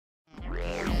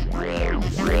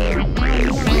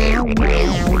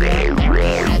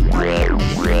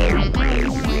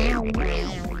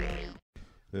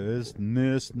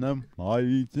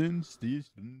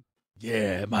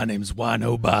Yeah, my name's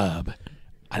Wino Bob.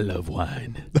 I love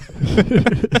wine.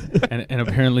 and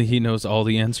apparently he knows all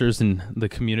the answers in the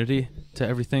community to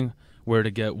everything, where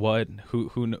to get what,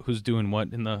 who's doing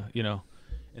what in the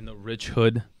in the rich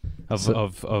hood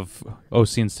of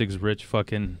OC and Stig's rich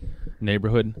fucking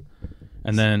neighborhood.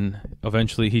 And then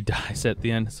eventually he dies at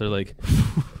the end. So like,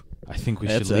 I think we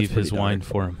should leave his wine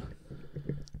for him.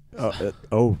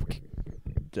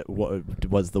 What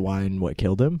was the wine what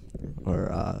killed him,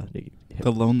 or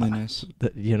the loneliness?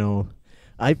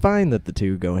 I find that the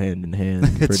two go hand in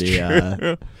hand. Pretty.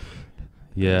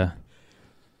 Yeah.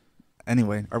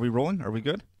 Anyway, are we rolling? Are we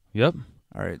good? Yep.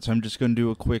 All right, so I'm just going to do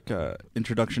a quick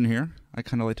introduction here. I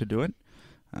kind of like to do it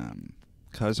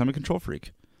because I'm a control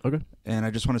freak. Okay. And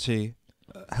I just want to say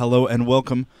hello and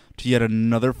welcome to yet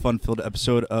another fun-filled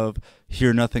episode of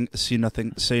Hear Nothing, See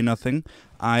Nothing, Say Nothing.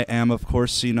 I am, of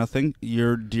course, See Nothing,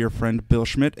 your dear friend Bill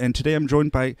Schmidt, and today I'm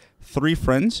joined by three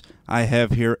friends. I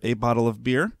have here a bottle of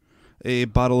beer, a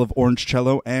bottle of orange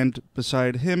cello, and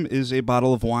beside him is a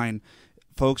bottle of wine.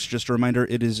 Folks, just a reminder,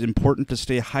 it is important to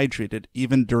stay hydrated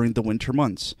even during the winter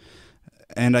months.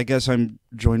 And I guess I'm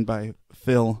joined by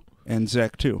Phil and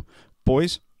Zach, too.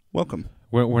 Boys, welcome.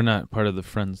 We're not part of the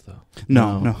friends, though.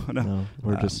 No.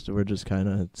 We're just kind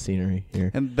of scenery here,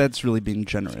 and that's really being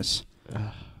generous.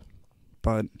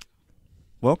 But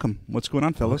welcome. What's going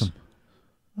on, fellas?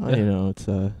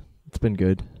 It's been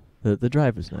good. The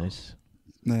drive was nice.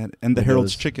 And the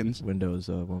Harold's chickens. Windows.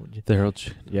 What would you? The Harold's.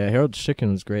 Yeah, Harold's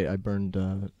chicken was great. I burned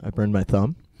my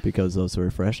thumb because those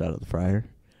were fresh out of the fryer.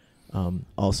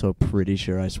 Also, pretty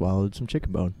sure I swallowed some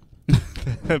chicken bone.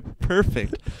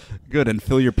 Perfect. Good. And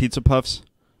fill your pizza puffs?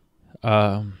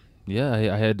 Yeah,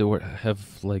 I had to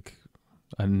have like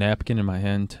a napkin in my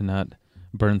hand to not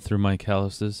burn through my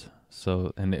calluses.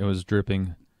 So, and it was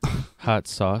dripping hot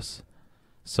sauce.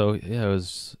 So yeah, it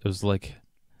was like,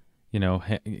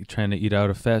 trying to eat out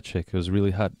a fat chick. It was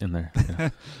really hot in there.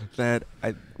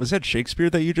 Was that Shakespeare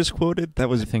that you just quoted? That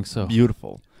was, I think so.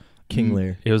 Beautiful. King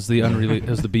Lear. It was the it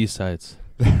was the B-sides.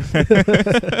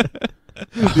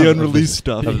 The unreleased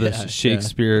stuff of the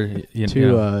Shakespeare.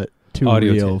 Too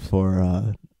audio real tapes.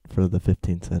 for the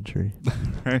 15th century.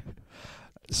 Right.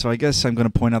 So I guess I'm going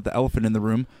to point out the elephant in the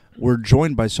room. We're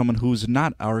joined by someone who's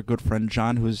not our good friend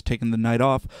John, who has taken the night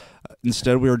off.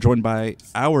 Instead, we are joined by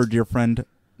our dear friend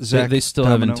Zach. They still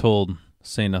Domino. haven't told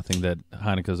Say Nothing that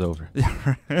Hanukkah's over.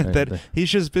 He's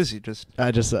just busy.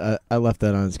 I left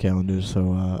that on his calendar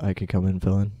so I could come in and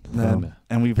fill in.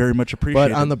 And we very much appreciate it.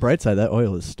 But on the bright side, that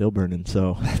oil is still burning.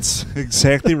 So that's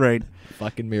exactly right.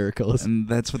 Fucking miracles. And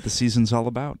that's what the season's all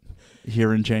about.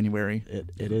 Here in January.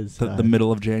 It is. The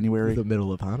middle of January. The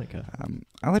middle of Hanukkah.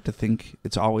 I like to think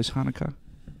it's always Hanukkah.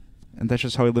 And that's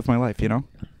just how I live my life,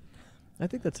 I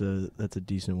think that's a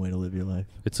decent way to live your life.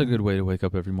 It's a good way to wake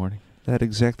up every morning. That's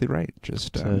exactly right.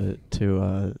 Just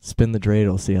to spin the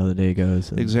dreidel, see how the day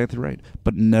goes. Exactly right.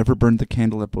 But never burn the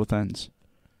candle at both ends.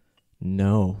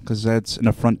 No. Because that's an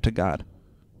affront to God.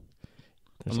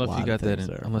 Unless you got that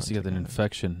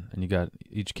infection and you got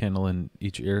each candle in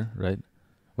each ear, right?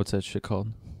 What's that shit called?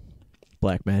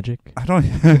 Black magic. I don't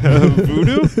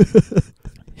voodoo?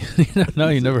 No,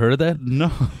 you never heard of that?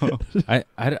 No.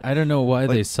 I don't know why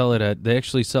they sell it at. They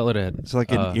actually sell it at. It's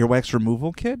like an earwax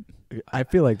removal kit? I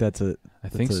feel like that's a. I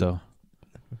think so.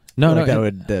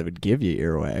 That would give you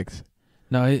earwax.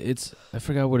 No, I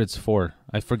forgot what it's for.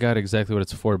 I forgot exactly what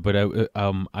it's for, but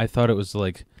I thought it was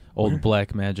like old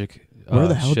black magic. Where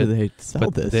the hell shit, do they sell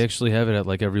but this? They actually have it at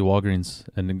like every Walgreens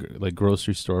and like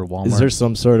grocery store, Walmart. Is there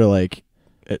some sort of like?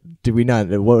 Do we not?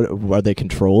 What are they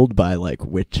controlled by? Like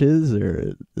witches,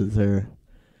 or is there?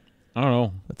 I don't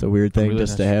know. That's a weird thing really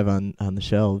just to have on the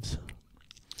shelves.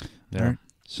 Yeah. Right.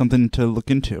 Something to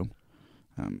look into.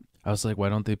 I was like, why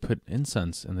don't they put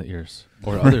incense in the ears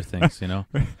or other things?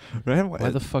 Right? Why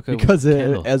the fuck? Because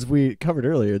as we covered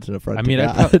earlier, it's an affront.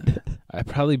 I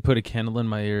probably put a candle in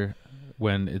my ear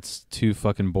when it's too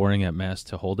fucking boring at mass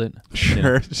to hold it.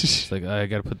 Sure. It's like I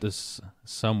gotta put this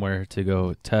somewhere to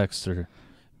go text or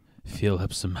feel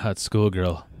up some hot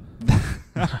schoolgirl. All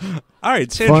right,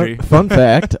 Sandri. Fun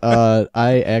fact,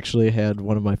 I actually had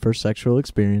one of my first sexual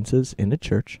experiences in a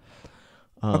church.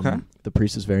 Okay. The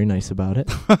priest is very nice about it.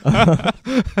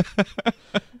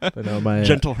 But no, my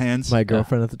gentle hands. My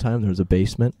girlfriend at the time, there was a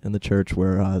basement in the church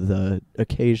where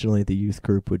occasionally the youth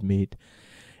group would meet,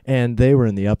 and they were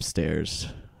in the upstairs.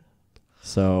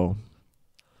 So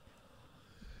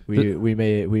we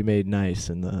made nice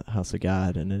in the house of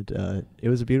God, and it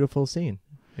was a beautiful scene.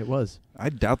 It was. I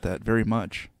doubt that very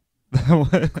much. Will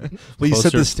you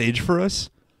set the stage for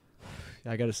us?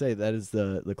 I gotta say that is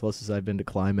the closest I've been to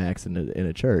climax in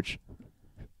a church.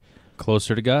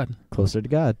 Closer to God. Closer to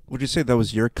God. Would you say that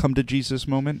was your come to Jesus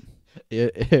moment?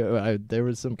 There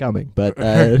was some coming, but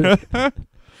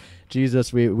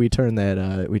Jesus, we turn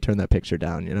that picture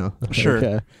down, you know. Sure.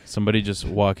 Like, Somebody just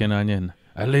walk in on you and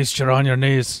at least you're on your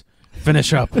knees.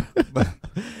 Finish up.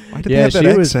 Why did they have that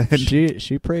accent?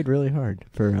 She prayed really hard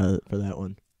for that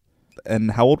one.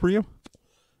 And how old were you?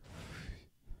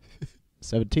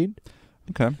 17.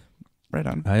 Okay, right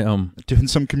on. I Doing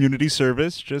some community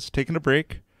service, just taking a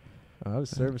break. I was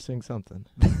servicing something.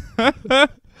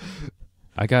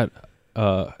 I got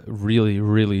really,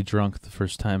 really drunk the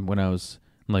first time when I was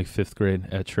in like 5th grade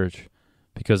at church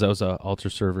because I was a altar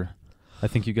server. I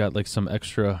think you got like some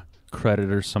extra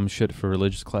credit or some shit for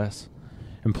religious class,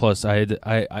 and plus I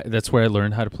that's where I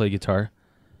learned how to play guitar.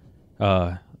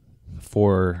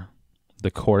 For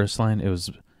the chorus line, it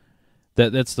was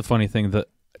that's the funny thing that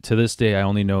to this day I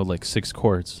only know like 6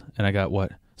 chords, and I got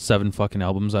 7 fucking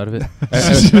albums out of it.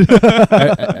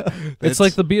 It's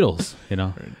like the Beatles, you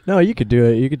know. No, you could do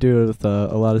it. You could do it with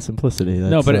a lot of simplicity.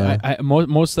 That's, no, but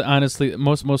most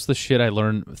of the shit I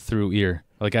learned through ear.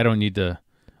 Like I don't need to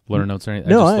learn notes or anything.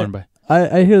 No, I just learn by.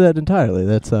 I hear that entirely.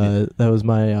 That's that was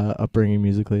my upbringing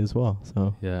musically as well.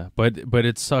 So Yeah, but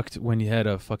it sucked when you had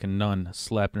a fucking nun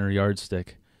slapping her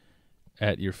yardstick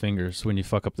at your fingers when you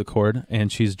fuck up the chord,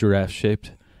 and she's giraffe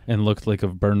shaped and looked like a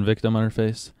burn victim on her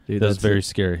face. Dude, that's very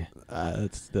scary.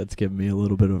 That's giving me a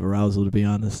little bit of arousal, to be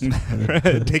honest.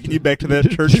 Taking you back to that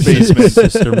church basement.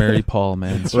 Sister Mary Paul,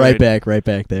 man. Right back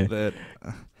there.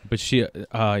 But she,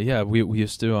 we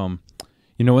used to,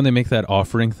 you know when they make that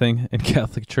offering thing in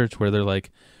Catholic Church where they're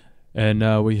like, and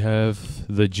now we have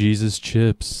the Jesus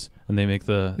chips, and they make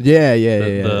the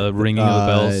the ringing of the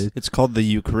bells. It's called the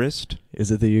Eucharist. Is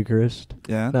it the Eucharist?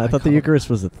 Yeah. No, I thought the Eucharist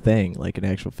was a thing, like an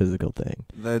actual physical thing.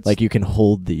 That's like you can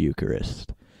hold the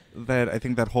Eucharist. I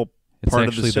think that whole It's part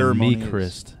of the actually ceremony. the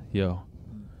Eucharist, yo.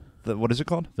 What is it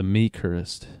called? The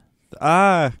Eucharist.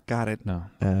 Ah, got it. No.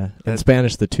 In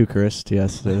Spanish, the Eucharist.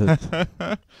 Yes. Yeah.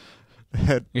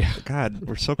 God,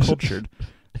 we're so cultured.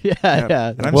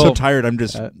 yeah. And I'm so tired. I'm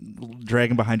just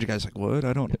dragging behind you guys. Like, what?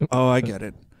 I don't. Oh, I get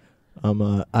it.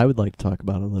 I would like to talk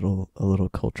about a little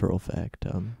cultural fact.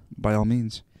 By all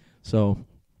means. So,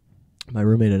 my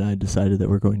roommate and I decided that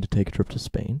we're going to take a trip to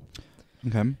Spain.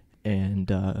 Okay.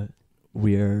 And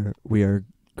we are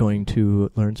going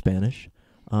to learn Spanish.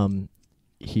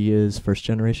 He is first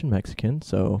generation Mexican,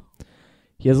 so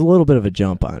he has a little bit of a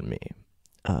jump on me,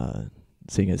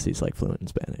 seeing as he's like fluent in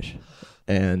Spanish.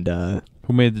 And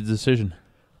Who made the decision?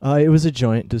 it was a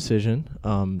joint decision.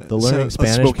 The learning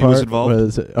Spanish Smokey part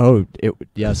was involved?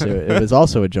 Yes, it was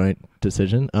also a joint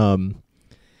decision.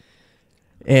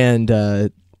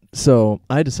 So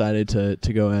I decided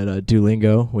to go at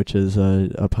Duolingo, which is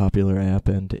a popular app,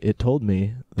 and it told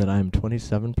me that I'm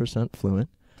 27% fluent,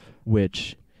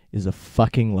 which is a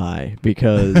fucking lie,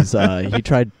 because he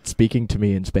tried speaking to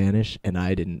me in Spanish, and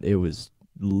I didn't. It was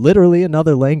literally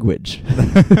another language.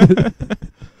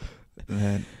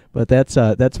 But that's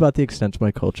about the extent of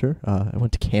my culture. I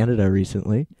went to Canada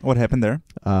recently. What happened there?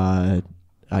 I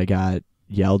got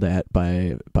yelled at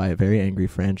by a very angry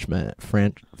Frenchman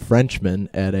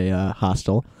at a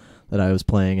hostel that I was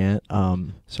playing at.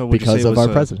 So because of our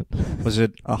president. Was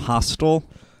it a hostel?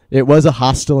 It was a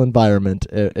hostile environment.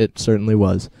 It certainly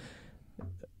was.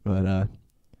 But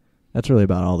that's really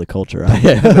about all the culture I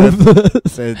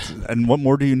have. And what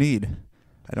more do you need?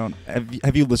 I don't.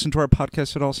 Have you listened to our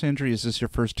podcast at all, Sandri? Is this your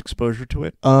first exposure to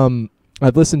it?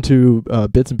 I've listened to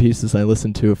bits and pieces. I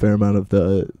listened to a fair amount of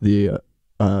the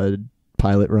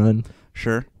pilot run.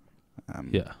 Sure.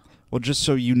 Yeah. Well, just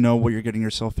so you know what you're getting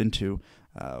yourself into,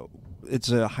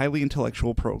 it's a highly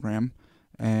intellectual program,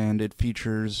 and it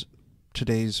features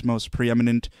today's most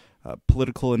preeminent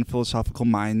political and philosophical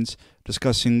minds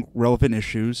discussing relevant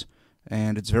issues,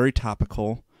 and it's very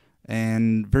topical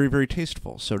and very, very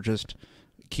tasteful. So just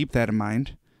keep that in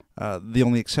mind. The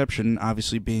only exception,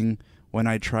 obviously, being when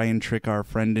I try and trick our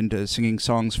friend into singing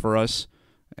songs for us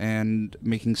and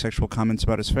making sexual comments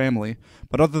about his family.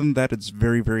 But other than that, it's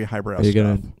very, very highbrow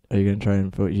stuff. Are you gonna try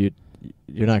and vote?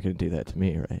 You're not gonna do that to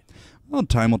me, right? Well,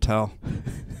 time will tell.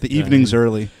 The evening's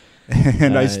early,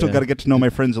 and I still got to get to know my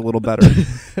friends a little better.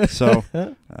 So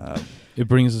It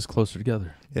brings us closer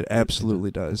together. it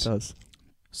absolutely does. It does.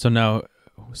 So now,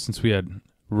 since we had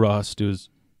Ross do his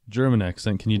German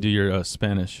accent, can you do your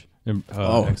Spanish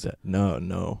accent?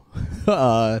 No.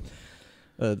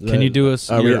 Can you do us?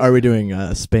 Are we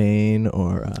doing Spain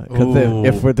or?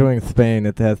 If we're doing Spain,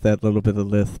 it has that little bit of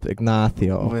lisp.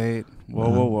 Ignacio. Wait,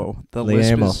 whoa. The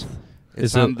Leemos. lisp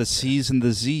is on the C's and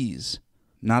the Z's,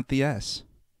 not the S.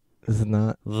 Is it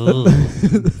not?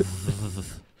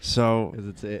 So,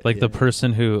 Like the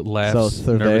person who laughs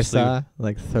so nervously. cerveza,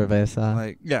 like cerveza.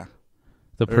 like, yeah.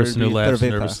 The person who Or laughs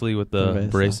cerveza. nervously with the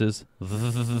Cerveza. braces.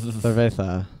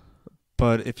 Cerveza.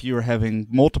 But if you were having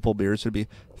multiple beers, it would be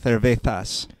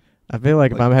cervezas. I feel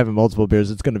like if I'm having multiple beers,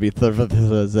 it's going to be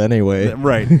cervezas anyway.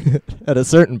 Right. At a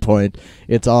certain point,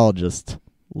 it's all just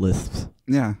lisps.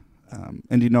 Yeah.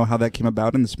 And do you know how that came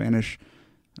about in the Spanish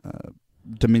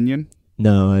Dominion?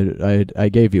 No, I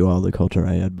gave you all the culture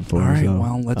I had before. All right, so,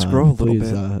 well, let's grow a little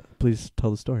please, bit. Please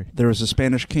tell the story. There was a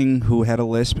Spanish king who had a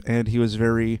lisp, and he was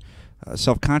very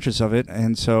self-conscious of it,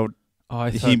 and so Oh, I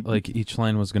thought like each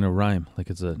line was going to rhyme. Like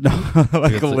it's a...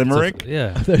 like it's a limerick.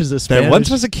 Yeah. There's a Spanish. There once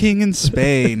was a king in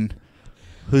Spain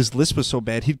whose lisp was so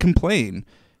bad he'd complain.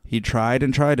 He tried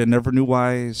and never knew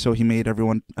why, so he made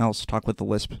everyone else talk with the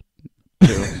lisp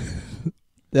too.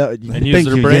 And use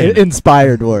their you, brain. yeah.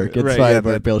 Inspired work. Right, Inspired yeah, work.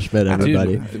 but- Bill Schmidt,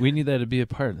 everybody. Dude, we need that to be a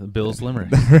part of Bill's limerick.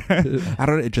 I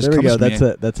don't know. It just There we comes go. to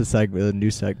me. That's a segment, a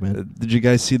new segment. Did you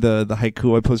guys see the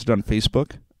haiku I posted on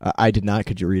Facebook? I did not.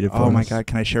 Could you read it for us? Oh my God!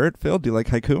 Can I share it, Phil? Do you like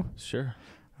haiku? Sure.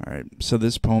 All right. So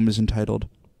this poem is entitled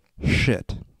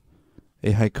 "Shit,"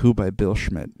 a haiku by Bill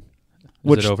Schmidt.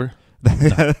 Is it over?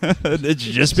 It's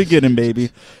just beginning,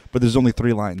 baby. But there's only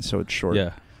 3 lines, so it's short.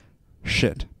 Yeah.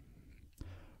 Shit.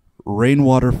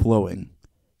 Rainwater flowing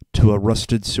to a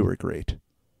rusted sewer grate.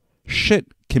 Shit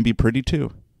can be pretty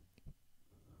too.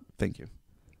 Thank you.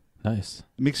 Nice.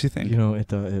 It makes you think. You know,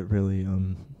 it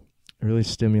really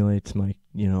stimulates my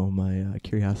my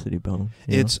curiosity bone.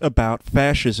 It's about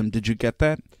fascism. Did you get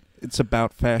that? It's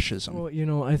about fascism.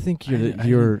 Well, I think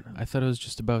I thought it was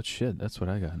just about shit. That's what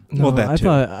I got. No, Well, that I too.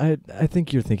 thought I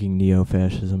think you're thinking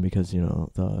neo-fascism because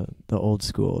the old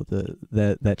school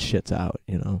that shit's out.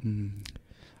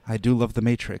 I do love The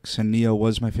Matrix, and Neo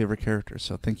was my favorite character,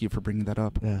 so thank you for bringing that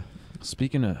up. Yeah.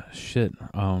 Speaking of shit,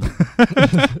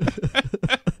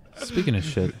 speaking of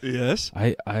shit, Yes?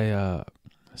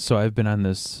 so I've been on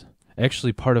this.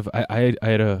 Actually, part of I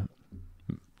had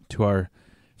to our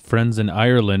friends in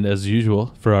Ireland, as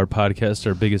usual, for our podcast,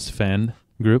 our biggest fan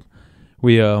group.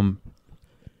 We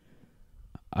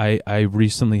I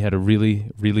recently had a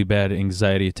really, really bad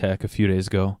anxiety attack a few days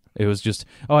ago. It was just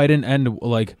I didn't end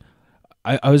like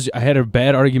I had a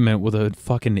bad argument with a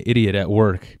fucking idiot at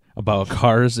work about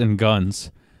cars and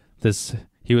guns.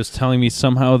 He was telling me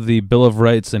somehow the Bill of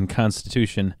Rights and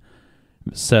Constitution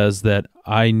says that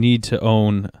I need to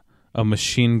own a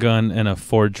machine gun and a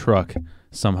Ford truck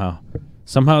somehow.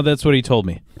 Somehow that's what he told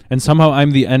me. And somehow I'm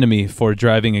the enemy for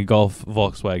driving a Golf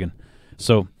Volkswagen.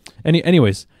 So,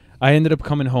 anyways, I ended up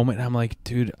coming home and I'm like,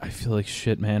 dude, I feel like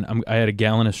shit, man. I had a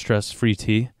gallon of stress-free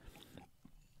tea.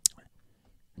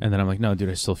 And then I'm like, no, dude,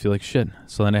 I still feel like shit.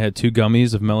 So then I had 2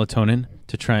 gummies of melatonin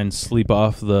to try and sleep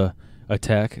off the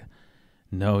attack.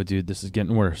 No, dude, this is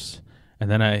getting worse.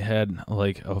 And then I had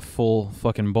like a full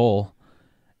fucking bowl.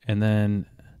 And then,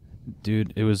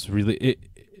 dude, it was really...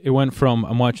 It went from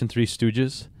I'm watching 3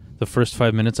 Stooges. The first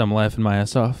 5 minutes I'm laughing my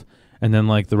ass off. And then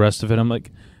like the rest of it I'm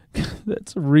like,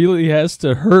 that really has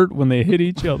to hurt when they hit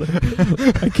each other.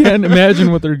 I can't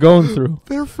imagine what they're going through.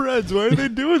 They're friends. Why are they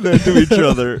doing that to each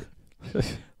other?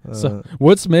 So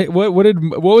what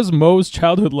was Mo's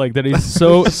childhood like that he's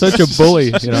such a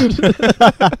bully,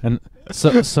 And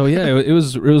so yeah, it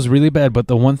was really bad. But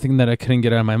the one thing that I couldn't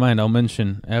get out of my mind, I'll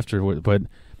mention afterward. But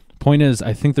point is,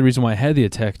 I think the reason why I had the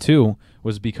attack too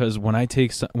was because when I do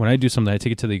something, I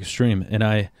take it to the extreme, and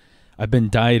I've been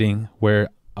dieting where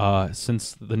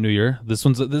since the new year. This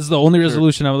is the only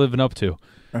resolution I'm living up to.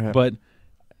 Okay. But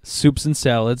soups and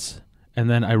salads, and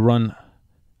then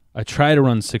I try to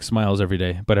run 6 miles every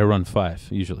day, but I run 5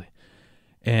 usually.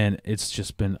 And it's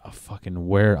just been a fucking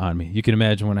wear on me. You can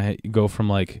imagine when I go from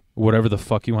like whatever the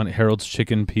fuck you want, Harold's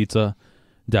Chicken Pizza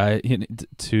diet,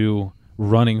 to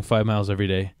running 5 miles every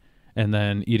day and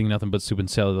then eating nothing but soup and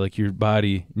salad. Like your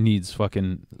body needs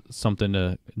fucking something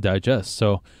to digest.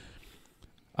 So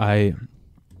I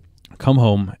come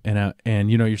home and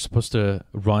you're supposed to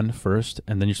run first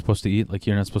and then you're supposed to eat. Like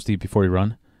you're not supposed to eat before you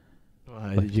run.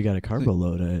 You got a carbo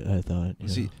load, I thought.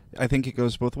 See, I think it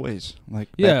goes both ways. Like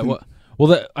yeah,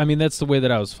 that's the way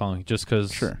that I was following. Just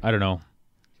because I don't know,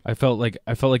 I felt like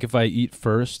if I eat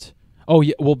first. Oh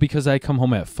yeah, well because I come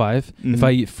home at 5. Mm-hmm. If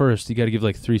I eat first, you got to give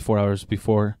like 3-4 hours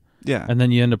before. Yeah, and then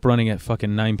you end up running at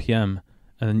fucking 9 p.m.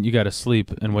 and then you got to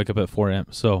sleep and wake up at 4 a.m.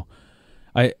 So,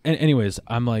 anyways,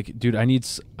 I'm like, dude,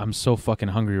 I'm so fucking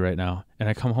hungry right now, and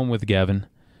I come home with Gavin,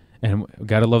 and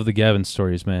gotta love the Gavin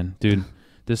stories, man, dude.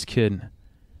 This kid,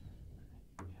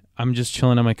 I'm just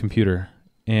chilling on my computer,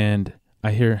 and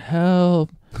I hear,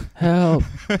 help, help.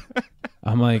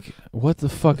 I'm like, what the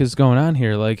fuck is going on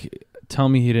here? Like, tell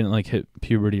me he didn't like hit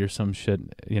puberty or some shit,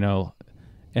 you know.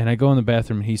 And I go in the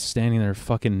bathroom and he's standing there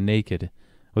fucking naked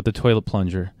with the toilet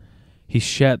plunger. He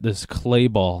shat this clay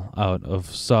ball out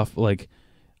of soft, like,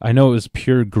 I know it was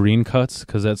pure green cuts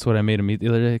because that's what I made him eat the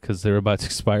other day because they were about to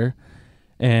expire.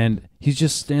 And he's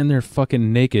just standing there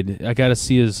fucking naked. I got to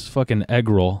see his fucking egg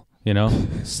roll, you know?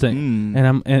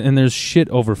 And there's shit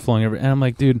overflowing everywhere. And I'm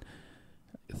like, dude,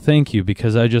 thank you,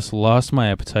 because I just lost my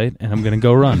appetite and I'm gonna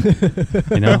go run,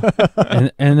 you know.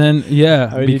 And then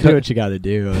I mean, you do what you got to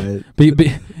do.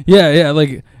 Yeah,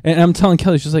 like, and I'm telling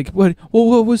Kelly, she's like, what? Well,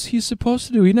 what was he supposed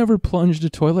to do? He never plunged a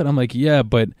toilet. I'm like, yeah,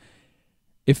 but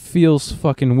it feels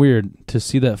fucking weird to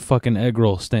see that fucking egg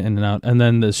roll standing out and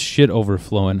then this shit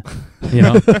overflowing, you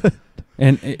know.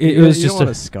 And it was you just don't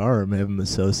want to scar him, have him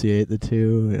associate the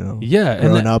two, you know. Yeah,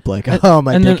 growing up like, oh,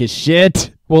 my dick is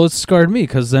shit. Well, it scarred me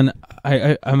because then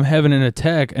I'm having an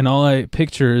attack and all I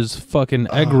picture is fucking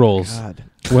egg rolls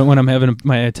when I'm having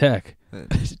my attack.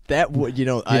 That would, you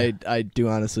know, yeah. I do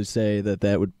honestly say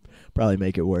that would probably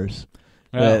make it worse.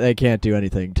 Yeah. They can't do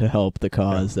anything to help the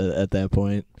cause at that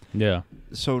point. Yeah.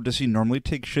 So does he normally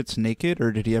take shits naked,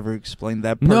 or did he ever explain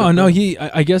that part? No.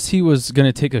 I guess he was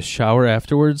gonna take a shower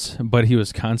afterwards, but he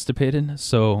was constipated,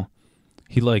 so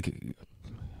he like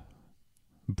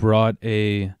brought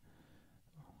a,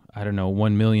 I don't know,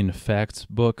 1 million facts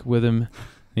book with him.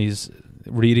 He's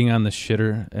reading on the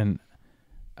shitter, and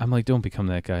I'm like, don't become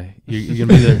that guy. You're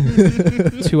gonna be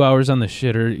there 2 hours on the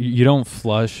shitter. You don't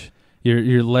flush.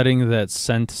 You're letting that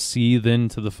scent seethe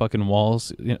into the fucking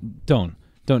walls. You know, don't.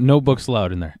 No books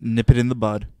allowed in there. Nip it in the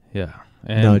bud. Yeah.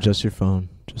 No, just your phone.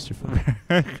 Just your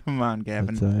phone. Come on,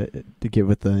 Gavin. To get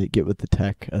with the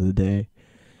tech of the day.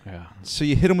 Yeah. So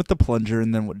you hit him with the plunger,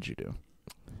 and then what did you do?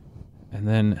 And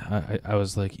then I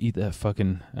was like, eat that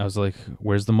fucking. I was like,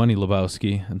 where's the money,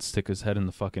 Lebowski? And stick his head in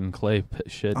the fucking clay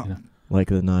shit. Oh. You know? Like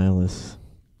the nihilists.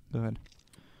 Go ahead.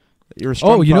 You're a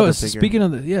strong you know, father figure. speaking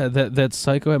of that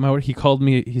psycho at my work, he called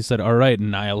me. He said, "All right,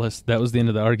 nihilist." That was the end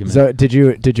of the argument. So did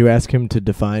you ask him to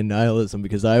define nihilism?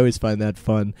 Because I always find that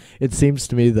fun. It seems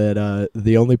to me that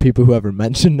the only people who ever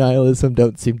mention nihilism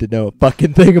don't seem to know a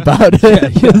fucking thing about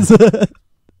it.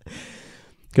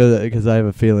 Because I have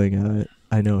a feeling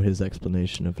I know his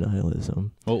explanation of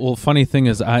nihilism. Well, funny thing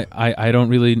is, I don't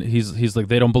really. He's like,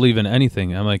 they don't believe in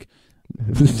anything. I'm like,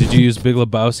 did you use Big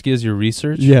Lebowski as your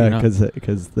research? Yeah, because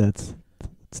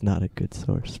it's not a good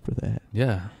source for that.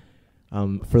 Yeah.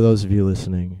 For those of you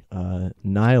listening,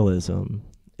 nihilism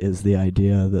is the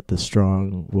idea that the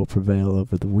strong will prevail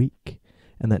over the weak,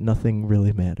 and that nothing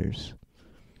really matters.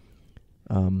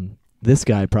 This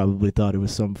guy probably thought it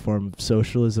was some form of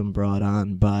socialism brought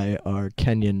on by our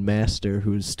Kenyan master,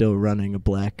 who's still running a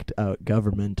blacked-out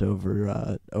government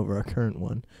over our current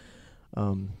one.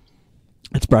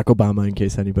 It's Barack Obama, in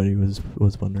case anybody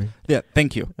was wondering. Yeah,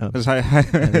 thank you. I was like,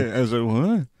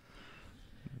 what?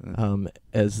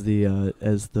 As the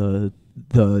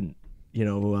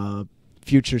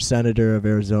future senator of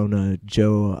Arizona,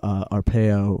 Joe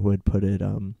Arpaio, would put it,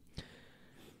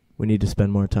 we need to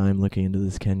spend more time looking into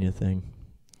this Kenya thing.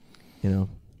 You know.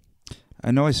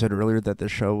 I know I said earlier that the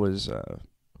show was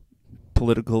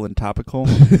political and topical.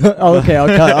 Oh, okay.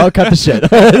 I'll cut the shit.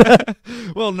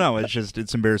 Well, no,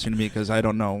 it's embarrassing to me because I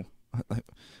don't know.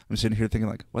 I'm sitting here thinking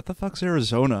like, what the fuck's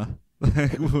Arizona?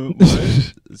 What?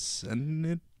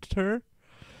 Senator?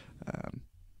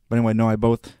 But anyway, no,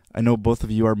 I know both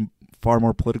of you are far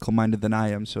more political minded than I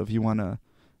am. So if you want to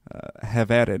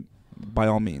have at it, by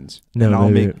all means. No, and I'll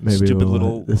maybe make stupid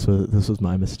little. This was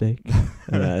my mistake.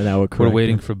 and I will correct We're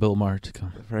waiting it. for Bill Maher to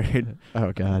come. Right.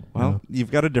 Oh God. Well, no.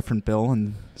 You've got a different bill,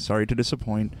 and sorry to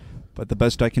disappoint, but the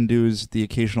best I can do is the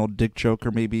occasional dick joke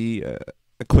or maybe a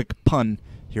quick pun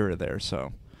here or there.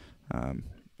 So,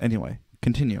 anyway,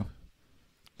 continue.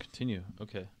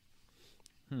 Okay.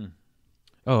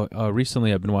 Oh,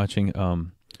 recently I've been watching.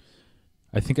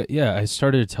 I think I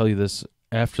started to tell you this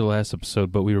after the last episode,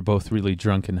 but we were both really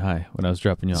drunk and high when I was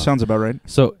dropping you off. Sounds about right.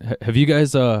 So, have you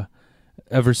guys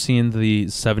ever seen the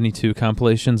 72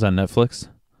 compilations on Netflix?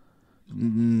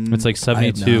 It's like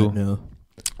 72. I have not, no.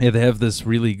 Yeah, they have this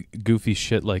really goofy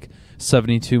shit like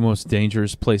 72 most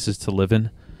dangerous places to live in,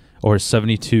 or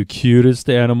 72 cutest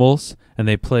animals, and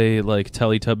they play like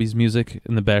Teletubbies music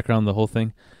in the background, the whole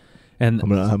thing. And I'm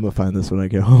gonna find this when I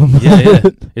get home. Yeah,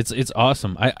 it's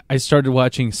awesome. I started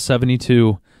watching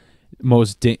 72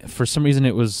 for some reason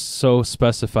it was so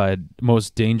specified,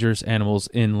 most dangerous animals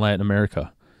in Latin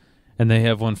America, and they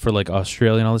have one for like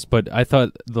Australia and all this, but I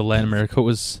thought the Latin America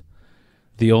was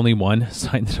the only one, so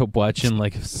I ended up watching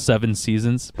like 7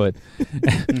 seasons. But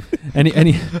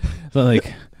any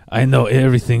like I know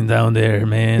everything down there,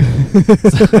 man.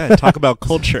 Yeah, talk about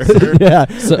culture. Yeah,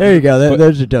 So- there you go.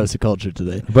 There's your dose of culture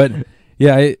today. But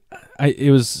yeah,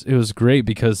 it was great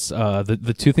because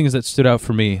the two things that stood out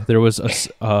for me, there was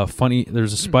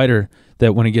there's a spider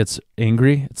that when it gets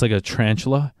angry, it's like a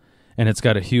tarantula, and it's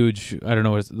got a huge, I don't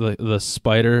know, it's the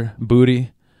spider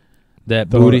booty,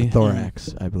 booty.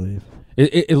 Thorax, I believe.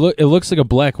 It looks like a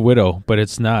black widow, but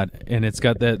it's not, and it's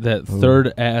got that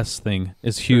third ass thing.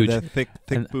 It's huge. That thick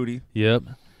And- booty. Yep.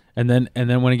 And then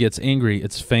when it gets angry,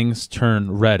 its fangs turn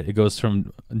red. It goes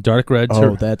from dark red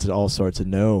Oh, to that's all sorts of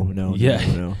no. Yeah.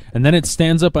 No. and then it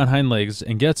stands up on hind legs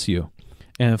and gets you.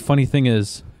 And the funny thing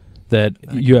is that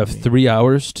you have 3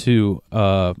 hours to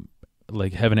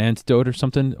like have an antidote or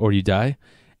something, or you die.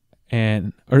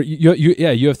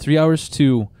 You have 3 hours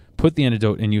to put the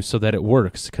antidote in you so that it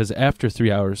works. Because after 3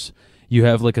 hours, you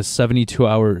have like a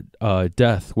 72-hour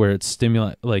death where it's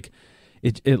like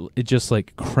it just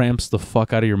like cramps the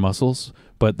fuck out of your muscles.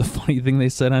 But the funny thing they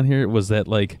said on here was that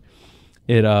like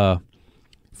it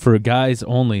for guys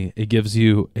only, it gives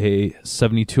you a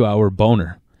 72-hour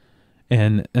boner.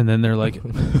 And then they're like,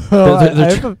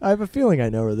 I have a feeling I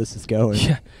know where this is going.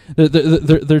 yeah,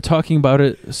 they're talking about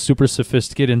it super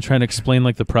sophisticated and trying to explain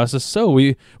like the process. So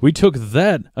we took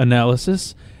that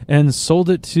analysis and sold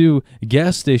it to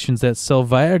gas stations that sell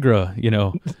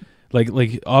Viagra,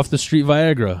 like off the street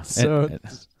Viagra.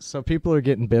 So people are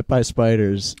getting bit by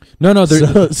spiders. No,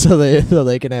 so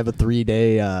they can have a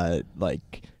 3-day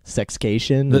like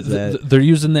sexcation. they're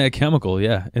using that chemical,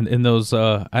 yeah. In those,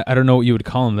 I don't know what you would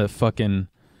call them. That fucking,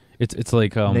 it's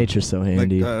like nature's so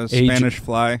handy. Like Spanish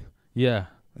fly. yeah.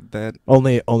 That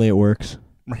only it works.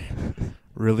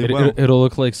 really well. It'll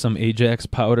look like some Ajax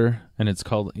powder, and it's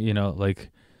called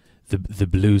like the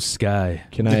blue sky.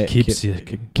 Can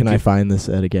I find this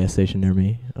at a gas station near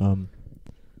me?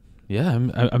 Yeah,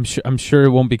 I'm sure it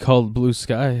won't be called blue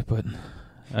sky, but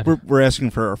We're asking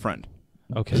for our friend.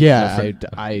 okay. Yeah,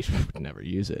 I would never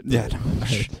use it. Yeah.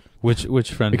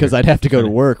 Which friend? Because I'd have to go to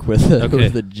work with Okay.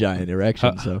 with a giant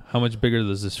erection. So How much bigger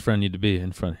does this friend need to be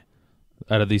in front?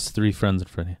 Out of these 3 friends in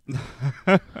front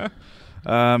of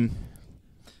you,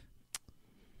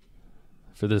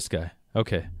 for this guy,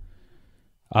 okay.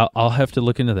 I'll have to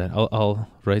look into that. I'll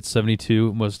write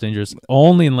 72 most dangerous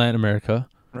only in Latin America.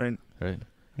 Right. Well,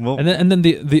 Well, and then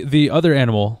the other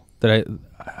animal that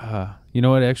you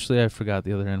know what? Actually, I forgot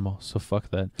the other animal, so fuck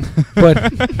that.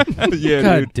 But yeah,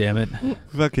 God dude. damn it,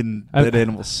 Fucking I- that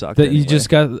animal sucked. that anyway. you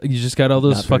just got all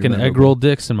those Not very fucking egg memorable. roll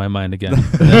dicks in my mind again.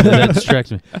 that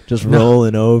distracts me. just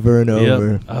rolling over and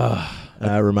over.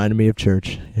 Yep. Reminded me of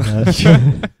church.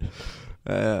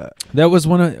 That was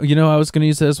one of, I was going to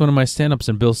use that as one of my stand-ups,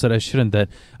 and Bill said I shouldn't.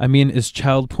 Is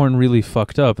child porn really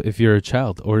fucked up if you're a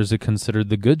child, or is it considered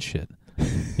the good shit?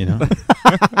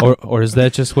 Or is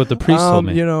that just what the priest told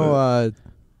me?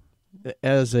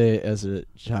 As a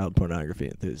child pornography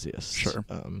enthusiast, Sure.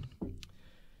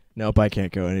 Nope, I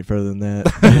can't go any further than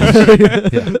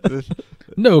that.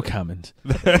 No comment.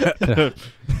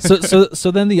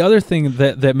 So then the other thing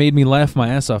that made me laugh my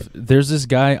ass off, there's this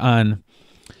guy on,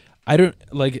 I don't,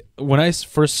 like, when I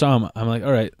first saw him, I'm like,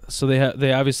 all right, so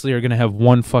they obviously are going to have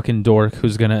one fucking dork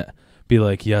who's going to be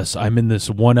like, yes, I'm in this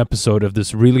one episode of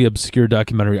this really obscure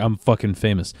documentary. I'm fucking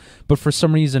famous. But for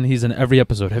some reason, he's in every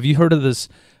episode. Have you heard of this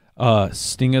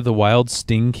Sting of the Wild,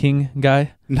 Sting King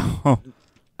guy? No.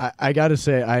 I gotta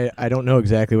say, I don't know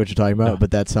exactly what you're talking about,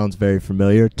 but that sounds very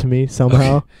familiar to me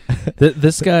somehow.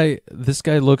 This guy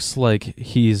looks like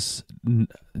he's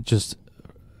just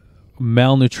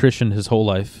malnutrition his whole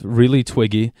life. Really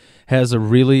twiggy. Has a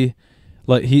really,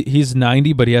 like, he's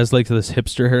 90, but he has like this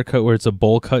hipster haircut where it's a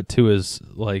bowl cut to his,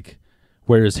 like,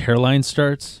 where his hairline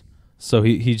starts. So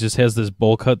he just has this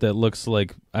bowl cut that looks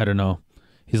like, I don't know,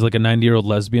 he's like a 90-year-old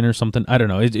lesbian or something. I don't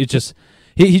know. It just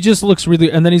he just looks really,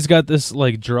 and then he's got this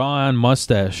like draw-on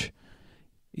mustache.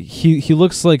 He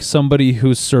looks like somebody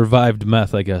who's survived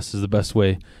meth, I guess, is the best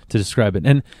way to describe it.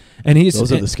 And he's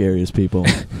Those are the scariest people.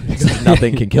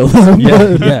 Nothing can kill them.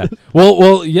 yeah.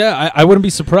 Well, yeah. I wouldn't be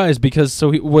surprised because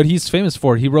what he's famous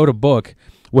for, he wrote a book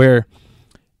where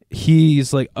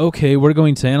he's like, okay, we're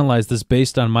going to analyze this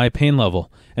based on my pain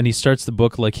level, and he starts the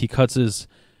book like he cuts his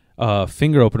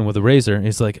finger open with a razor. And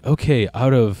he's like, okay,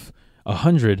 out of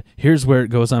 100, here's where it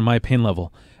goes on my pain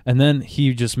level. And then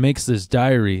he just makes this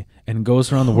diary and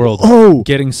goes around the world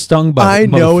getting stung by I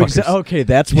know motherfuckers. exactly. Okay,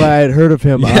 that's why I'd heard of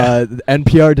him. Yeah.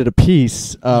 NPR did a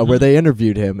piece where they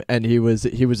interviewed him, and he was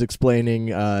explaining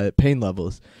pain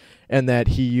levels. and that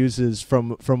he uses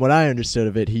from what I understood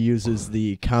of it, he uses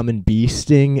the common bee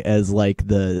sting as like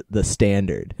the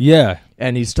standard. Yeah.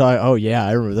 And he's talking, oh yeah,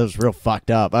 I remember that was real fucked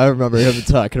up. I remember him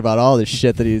talking about all this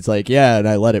shit that he's like, yeah, and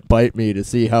I let it bite me to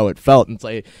see how it felt. And it's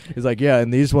like, he's like, yeah,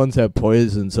 and these ones have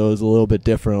poison, so it's a little bit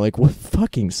different. Like, what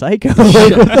fucking psycho?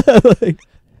 Like,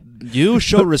 you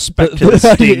show respect to the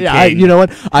Sting King. You know what?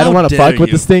 I don't How want to dare fuck with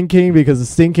you. the Sting King because the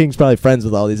Sting King's probably friends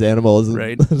with all these animals.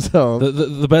 Right. So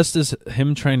The best is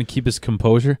him trying to keep his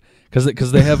composure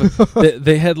because they have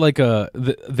they had like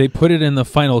they put it in the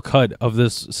final cut of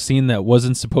this scene that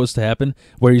wasn't supposed to happen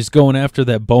where he's going after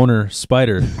that boner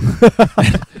spider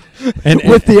and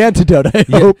with the antidote, I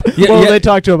hope. Yeah, They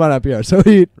talked to him on NPR, so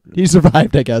he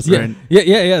survived, I guess. Yeah,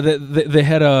 They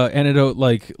had a antidote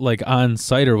like on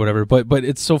site or whatever. But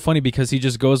it's so funny because he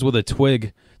just goes with a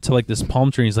twig to like this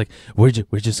palm tree. And he's like, we're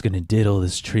just gonna diddle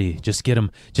this tree, just get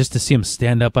him, just to see him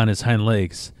stand up on his hind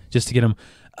legs, just to get him.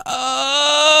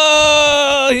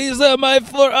 Oh, he's on my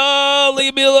floor. Oh,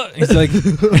 leave me alone. He's like,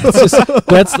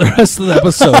 that's the rest of the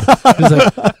episode. He's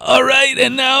like, all right,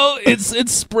 and now it's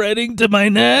spreading to my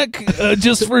neck,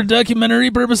 just for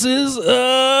documentary purposes.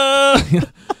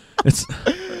 It's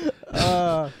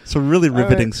So really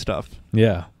riveting stuff.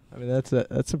 yeah. I mean, that's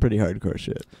a pretty hardcore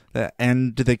shit.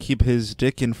 And did they keep his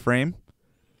dick in frame?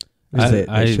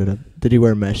 They should have. Did he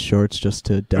wear mesh shorts just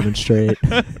to demonstrate?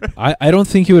 I don't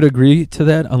think he would agree to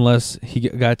that unless he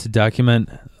got to document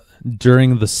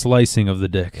during the slicing of the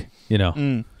dick. You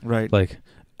know, Right. like,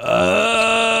 all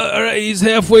right, he's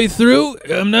halfway through.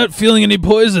 I'm not feeling any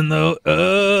poison though.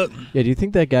 Yeah. Do you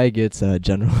think that guy gets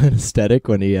general anesthetic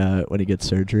when he gets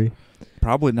surgery?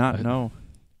 Probably not. No.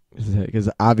 Because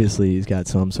obviously he's got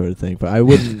some sort of thing. But I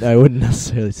wouldn't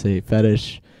necessarily say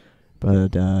fetish,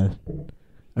 but I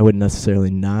wouldn't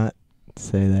necessarily not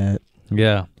say that.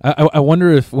 Yeah, I wonder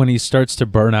if when he starts to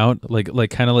burn out,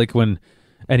 like kind of like when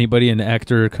anybody, an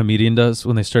actor or comedian does,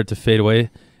 when they start to fade away,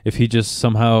 if he just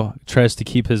somehow tries to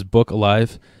keep his book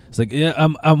alive. It's like, yeah,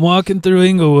 I'm walking through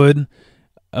Inglewood.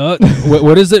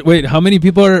 What is it? Wait, how many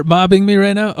people are mobbing me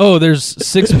right now? Oh, there's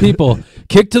 6 people.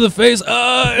 Kick to the face.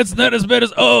 It's not as bad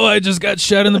as. Oh, I just got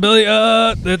shot in the belly.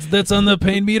 That's on the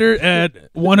pain meter at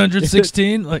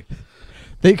 116. Like.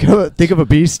 Think of a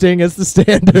bee sting as the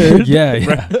standard.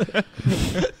 Yeah.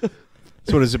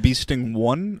 So is a bee sting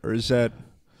 1 or is that?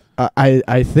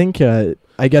 I think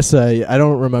I guess I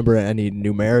don't remember any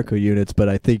numerical units, but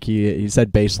I think he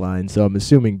said baseline, so I'm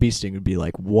assuming bee sting would be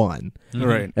like 1. Mm-hmm.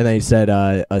 Right. And then he said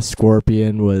a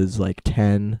scorpion was like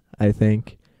 10. I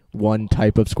think one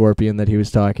type of scorpion that he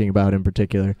was talking about in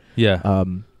particular. Yeah.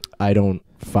 I don't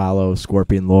follow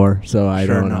scorpion lore, so I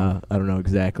Sure, don't no. I don't know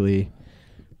exactly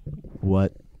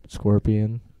what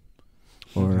scorpion,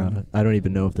 or I don't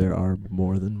even know if there are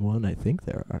more than one. I think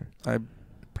there are.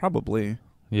 Probably.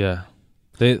 Yeah.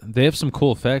 They have some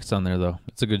cool facts on there though.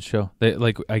 It's a good show. They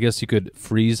like, I guess you could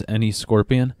freeze any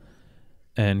scorpion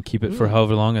and keep it for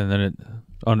however long, and then it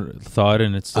thawed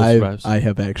and it still survives. I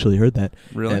have actually heard that.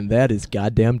 Really? And that is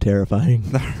goddamn terrifying.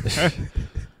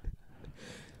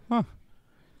 Huh.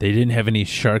 They didn't have any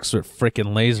sharks with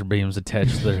frickin' laser beams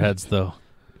attached to their heads though.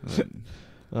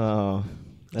 Oh,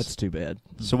 that's too bad.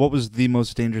 So what was the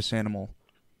most dangerous animal?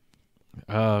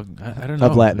 I don't know.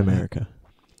 Of Latin America.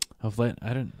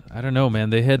 I don't know,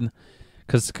 man. They had,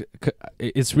 because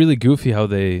it's really goofy how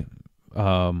they,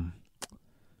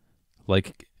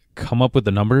 like, come up with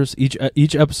the numbers.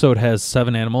 Each episode has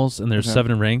 7 animals, and there's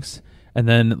 7 ranks, and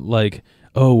then like,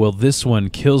 oh well, this one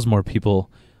kills more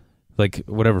people, like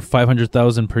whatever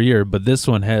 500,000 per year, but this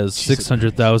one has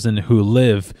 600,000 who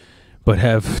live, but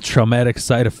have traumatic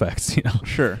side effects. You know,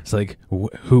 Sure. it's like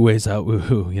who weighs out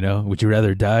who? You know, would you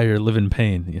rather die or live in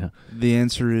pain? You know. The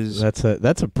answer is That's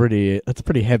a pretty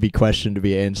heavy question to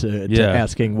be to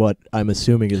asking what I'm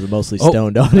assuming is a mostly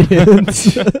stoned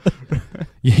audience.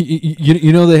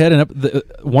 You know, they had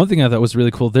one thing I thought was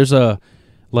really cool. There's a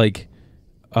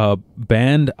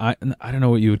banned, I don't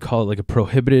know what you would call it, like a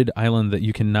prohibited island that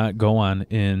you cannot go on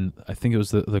in, I think it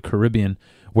was the Caribbean,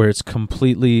 where it's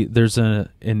completely, there's an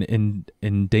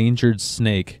endangered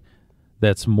snake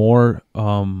that's more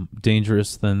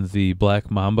dangerous than the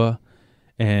black mamba,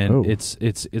 and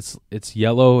it's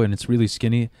yellow and it's really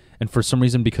skinny, and for some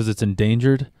reason, because it's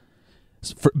endangered,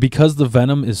 because the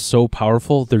venom is so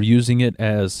powerful, they're using it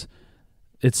as,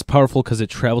 it's powerful because it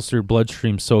travels through your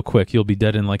bloodstream so quick, you'll be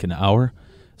dead in like an hour.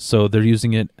 So they're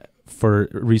using it for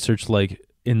research like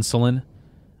insulin,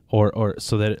 or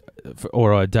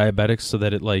diabetics, so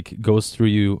that it like goes through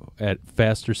you at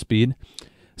faster speed.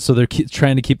 So they're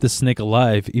trying to keep the snake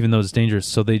alive, even though it's dangerous.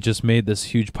 So they just made this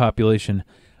huge population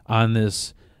on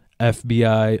this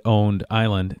FBI-owned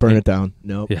island. Burn it down.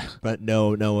 Nope. Yeah. But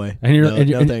no way. And you're, no, and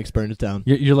you're, no thanks. Burn it down.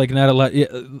 You're like not allowed. Yeah,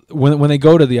 when they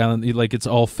go to the island, like it's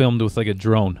all filmed with like a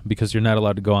drone because you're not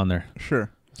allowed to go on there.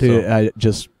 Sure. Dude, So- I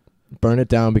just burn it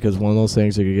down because one of those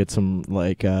things you could get some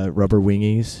like rubber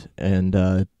wingies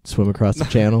and swim across the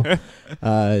channel.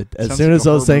 As Sounds soon like as a those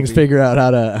horror things movie. figure out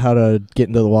how to get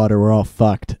into the water, we're all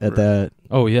fucked at Right. that.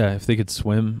 Oh yeah, if they could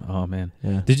swim. Oh man.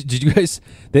 Yeah. Did you guys?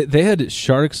 They had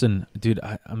sharks and dude,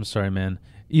 I'm sorry, man.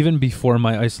 Even before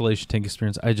my isolation tank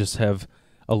experience, I just have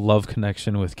a love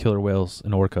connection with killer whales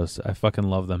and orcas. I fucking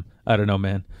love them. I don't know,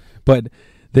 man. But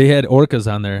they had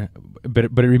orcas on there, but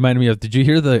it reminded me of. Did you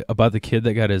hear about the kid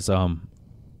that got his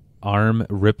arm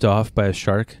ripped off by a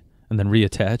shark and then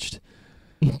reattached?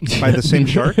 By the same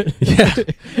shark? Yeah,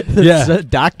 It's a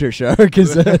Dr. Shark.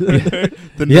 Is The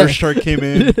nurse Yeah. shark came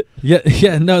in.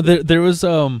 yeah. No, there was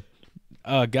a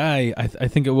guy. I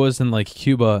think it was in like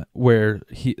Cuba where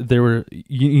there were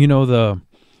you know the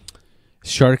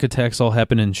shark attacks all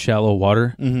happen in shallow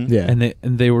water. Mm-hmm. Yeah.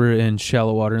 And they were in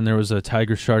shallow water, and there was a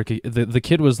tiger shark. The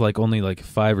kid was like only like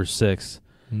 5 or 6,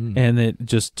 and it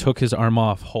just took his arm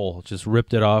off whole, just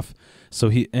ripped it off. So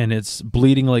and it's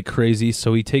bleeding like crazy.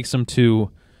 So he takes him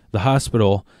to the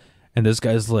hospital, and this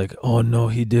guy's like, "Oh no,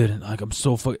 he didn't." Like I'm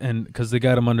so and because they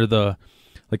got him under the.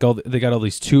 Like they got all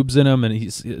these tubes in him, and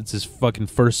it's his fucking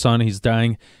first son. He's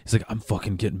dying. He's like, I'm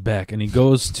fucking getting back, and he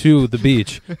goes to the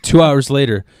beach. 2 hours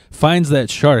later, finds that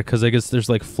shark because I guess there's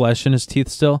like flesh in his teeth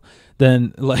still.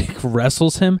 Then like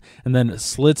wrestles him, and then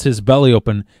slits his belly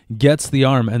open, gets the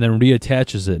arm, and then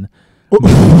reattaches it.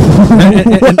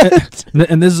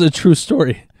 and this is a true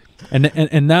story.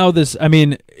 And now this, I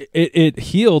mean, it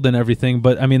healed and everything,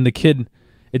 but I mean the kid.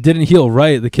 It didn't heal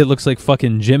right. The kid looks like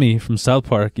fucking Jimmy from South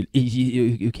Park. Okay,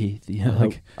 you know,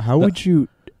 like how would you?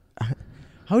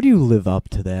 How do you live up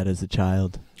to that as a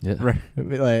child? yeah. Right. I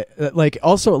mean, like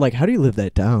also like how do you live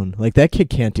that down? Like that kid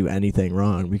can't do anything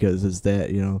wrong because is that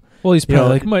Well, he's You know,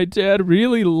 probably like, my dad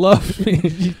really loved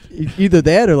me. either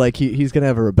that or like he's gonna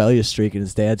have a rebellious streak and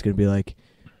his dad's gonna be like,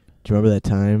 do you remember that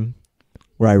time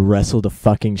where I wrestled a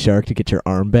fucking shark to get your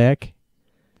arm back?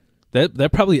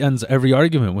 That probably ends every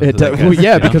argument with It that guy, well,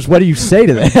 yeah, you know? because what do you say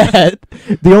to that?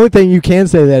 The only thing you can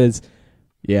say to that is,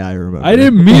 yeah, I remember. I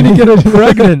didn't mean to get him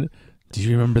pregnant. Do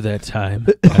you remember that time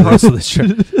I wrestled the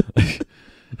shark?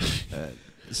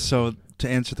 So, to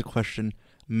answer the question,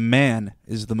 man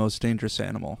is the most dangerous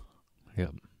animal.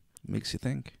 Yep. Makes you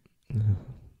think.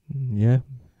 Yeah.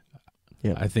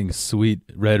 Yeah. I think sweet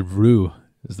red roux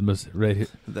is the most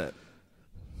That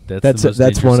That's the most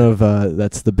That's dangerous. one of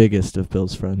that's the biggest of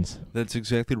Bill's friends. That's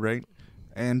exactly right.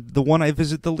 And the one I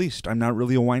visit the least. I'm not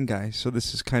really a wine guy, so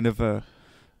this is kind of a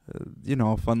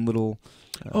fun little...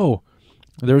 Oh,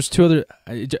 there was 2 other...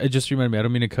 I just reminded me. I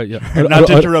don't mean to cut you. Not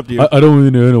to interrupt you. I don't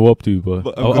mean to interrupt you, but...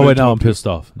 But I'm oh, gonna wait, now I'm interrupt you. pissed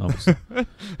off.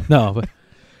 No, but...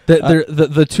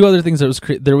 The 2 other things that was...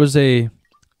 There was a...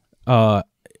 I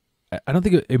don't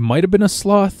think it might have been a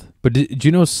sloth, but did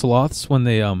you know sloths when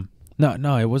they...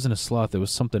 No, it wasn't a sloth. It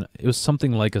was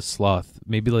something like a sloth.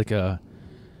 Maybe like a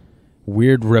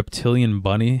weird reptilian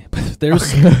bunny.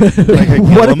 There's Like a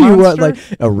What do you Gila want? monster? Like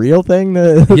a real thing?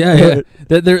 To yeah.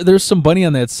 There's some bunny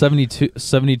on that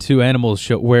 72 Animals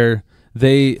show where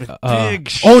they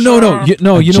big oh no shark. you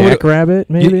know what jackrabbit?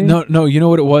 Maybe you know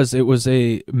what it was. It was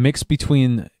a mix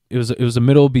between it was a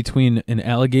middle between an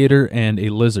alligator and a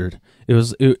lizard. It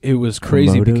was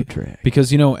crazy Komodo dragon.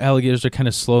 because alligators are kind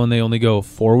of slow and they only go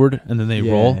forward and then they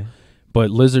roll. But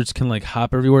lizards can like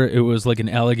hop everywhere. It was like an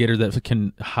alligator that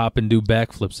can hop and do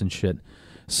backflips and shit.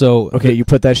 So Okay, you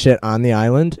put that shit on the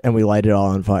island and we light it all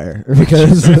on fire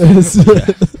because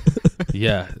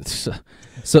yeah.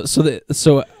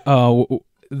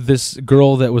 This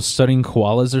girl that was studying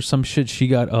koalas or some shit, she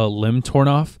got a limb torn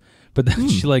off, but then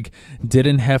she like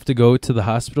didn't have to go to the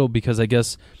hospital because I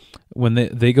guess when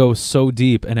they go so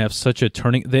deep and have such a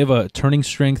they have a turning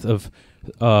strength of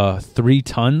 3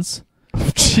 tons.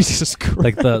 Jesus Christ.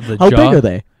 Like the How jaw. big are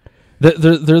they?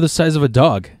 They're the size of a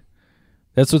dog.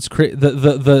 That's what's crazy.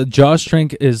 The jaw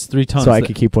strength is 3 tons. So I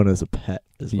could keep one as a pet,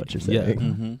 is what you're Yeah. saying.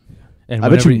 Mm-hmm. And I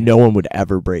bet you whenever no one would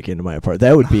ever break into my apartment.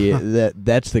 That would be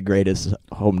that's the greatest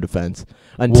home defense.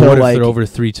 Well, Until what if like they're over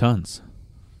 3 tons?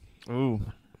 Ooh.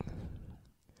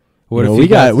 What if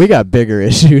we got bigger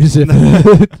issues. I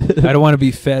don't want to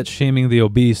be fat shaming the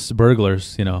obese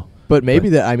burglars, But maybe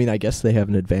that. I mean, I guess they have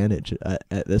an advantage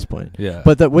at this point. Yeah.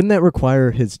 But wouldn't that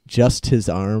require his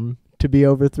arm to be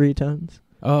over 3 tons?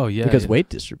 oh yeah. Because yeah. weight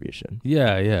distribution.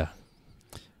 Yeah.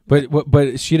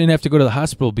 But she didn't have to go to the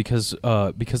hospital because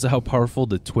of how powerful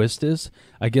the twist is.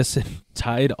 I guess it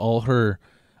tied all her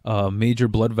major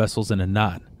blood vessels in a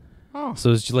knot. Oh.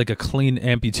 So it's like a clean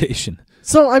amputation.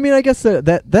 So I mean, I guess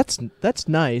that's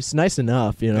nice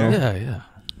enough, you know. Yeah.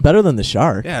 Better than the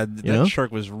shark. Yeah, you that know?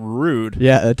 shark was rude.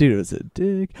 Yeah, that dude was a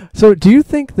dick. So do you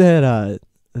think that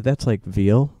that's like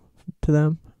veal to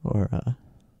them or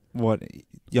What?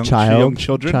 Young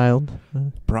children? Child.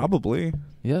 Probably.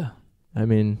 Yeah. I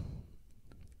mean,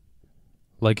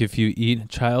 Like if you eat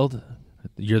child,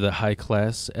 you're the high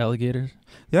class alligator.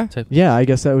 Yeah. Type. yeah, I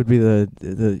guess that would be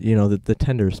the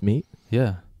tenderest meat.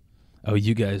 Yeah. Oh,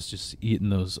 you guys just eating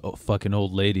those fucking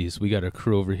old ladies. We got a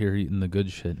crew over here eating the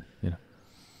good shit. You know.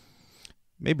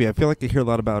 Maybe. I feel like I hear a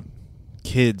lot about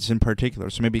kids in particular.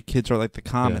 So maybe kids are like the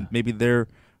common. Yeah. Maybe they're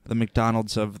the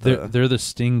McDonald's of the... They're the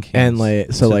sting kings. And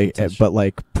like so like Touch. but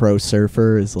like pro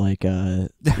surfer is like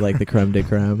the creme de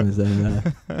creme is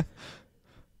that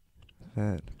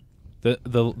that.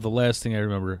 The last thing I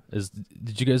remember is,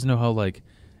 did you guys know how like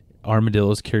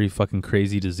armadillos carry fucking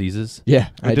crazy diseases? Yeah,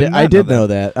 I did did. not I did know know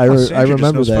that. I Sandra just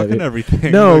remember knows that. fucking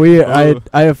everything. No, Like,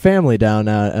 I have family down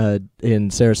in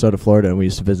Sarasota, Florida, and we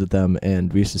used to visit them,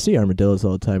 and we used to see armadillos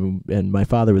all the time. And my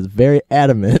father was very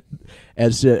adamant,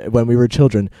 as when we were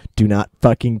children, do not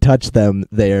fucking touch them.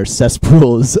 They are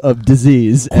cesspools of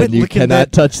disease, Quit and you licking cannot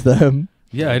that- touch them.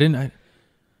 Yeah, I didn't.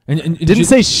 And Didn't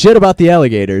say shit about the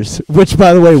alligators, which,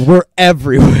 by the way, were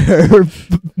everywhere.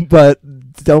 But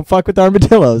don't fuck with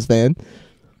armadillos, man.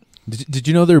 Did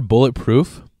you know they're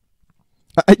bulletproof?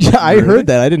 I Really? heard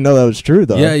that. I didn't know that was true,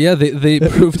 though. Yeah. They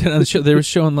proved it on the show. They were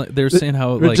showing they were saying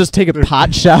how They're like just taking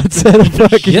pot shots at a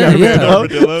fucking Yeah.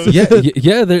 armadillo.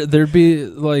 yeah. There'd be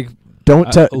like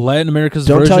Don't Latin America's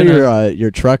don't version tell of,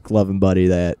 your truck loving buddy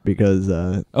that because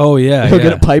oh yeah, he'll yeah.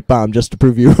 get a pipe bomb just to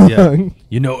prove you Yeah. wrong.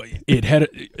 You know,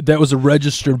 that was a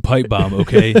registered pipe bomb.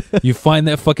 Okay, you find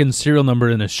that fucking serial number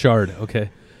in a shard. Okay,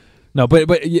 no,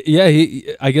 but yeah,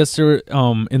 I guess there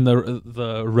in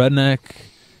the redneck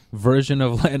version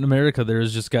of Latin America,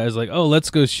 there's just guys like, oh, let's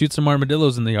go shoot some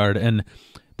armadillos in the yard, and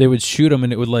they would shoot them,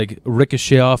 and it would like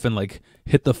ricochet off and like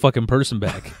hit the fucking person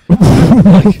back.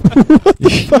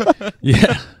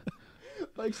 Yeah,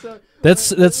 Like so, that's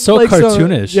so like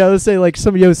cartoonish. yeah, let's say like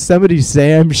some Yosemite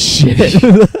Sam shit.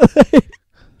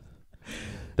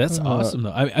 That's awesome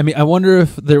though. I mean, I wonder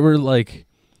if there were like,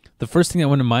 the first thing that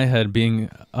went in my head being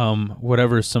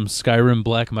whatever, some Skyrim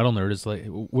black metal nerd is like,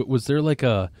 was there like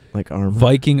a like armor.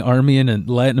 Viking army in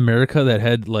Latin America that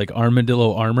had like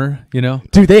armadillo armor? You know?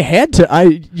 Dude, they had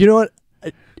to. You know what?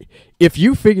 If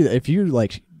you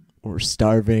like were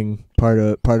starving, part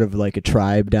of like a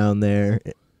tribe down there,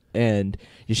 and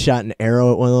you shot an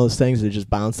arrow at one of those things that just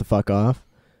bounced the fuck off.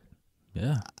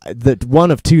 Yeah. The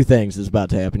one of two things is about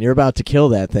to happen. You're about to kill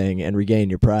that thing and regain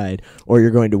your pride, or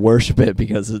you're going to worship it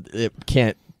because it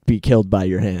can't be killed by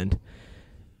your hand.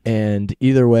 And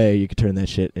either way, you could turn that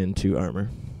shit into armor.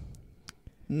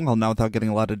 Well, now without getting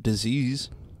a lot of disease.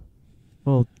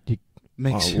 Well, you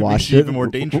Makes wash it it even more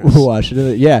dangerous. Wash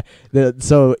it. Yeah.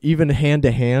 So even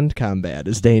hand-to-hand combat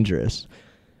is dangerous.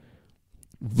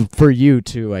 For you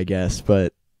too, I guess,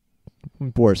 but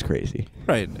war's crazy.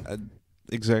 Right.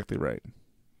 Exactly right.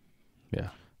 Yeah.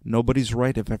 Nobody's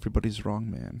right if everybody's wrong,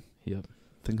 man. Yep.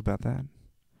 Think about that.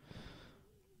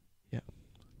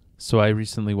 So I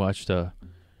recently watched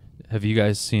have you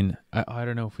guys seen, I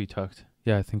don't know if we talked.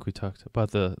 Yeah, I think we talked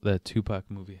about that Tupac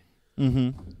movie.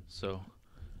 Mm-hmm. So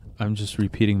I'm just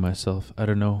repeating myself. I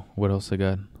don't know what else I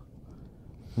got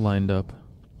lined up.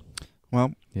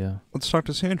 Well, Yeah. let's talk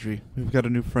to Sandri. We've got a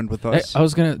new friend with Hey, us. I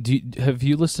was gonna. Have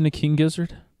you listened to King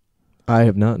Gizzard? I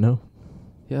have not, no.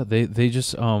 Yeah, they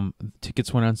just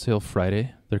tickets went on sale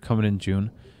Friday. They're coming in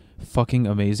June. Fucking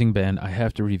amazing band. I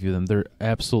have to review them. They're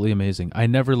absolutely amazing. I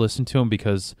never listened to them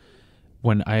because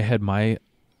when I had my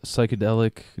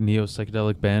neo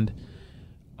psychedelic band,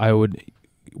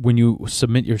 when you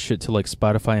submit your shit to like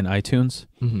Spotify and iTunes,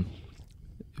 Mm-hmm.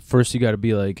 first you got to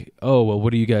be like, oh well,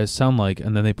 what do you guys sound like?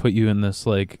 And then they put you in this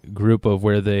like group of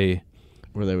where they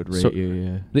would rate So-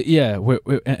 you, yeah.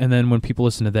 and then when people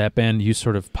listen to that band, you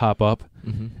sort of pop up.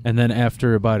 Mm-hmm. And then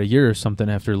after about a year or something,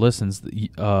 after listens,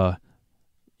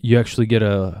 you actually get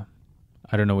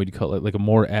I don't know what you call it, like a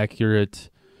more accurate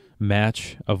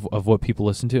match of what people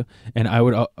listen to. And I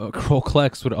would Kroll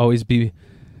Klex would always be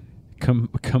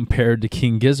compared to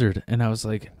King Gizzard, and I was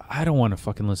like, I don't want to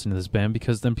fucking listen to this band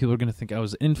because then people are gonna think I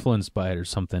was influenced by it or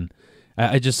something.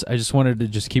 I just wanted to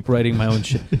just keep writing my own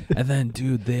shit. And then,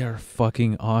 dude, they are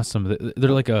fucking awesome. They're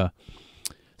like a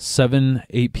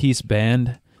 7-8 piece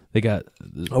band. They got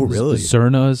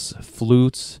zurnas,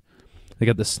 flutes. They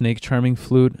got the snake charming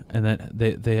flute, and then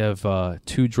they have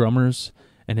 2 drummers,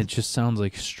 and it just sounds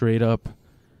like straight up.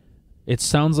 It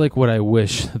sounds like what I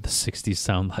wish the '60s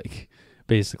sound like.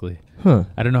 basically. Huh.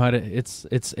 I don't know how to. It's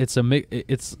a mix.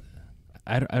 It's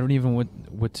I don't even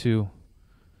what to.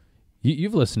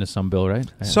 You've listened to some, Bill,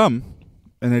 right? Some,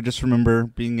 and I just remember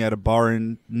being at a bar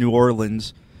in New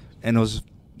Orleans, and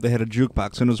they had a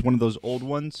jukebox, and it was one of those old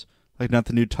ones, like not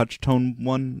the new touch tone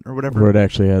one or whatever. Where it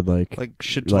actually had like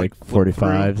shit to like flip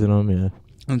 45s through. in them, yeah.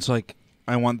 And it's like,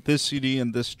 I want this CD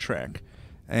and this track,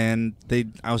 and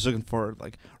I was looking for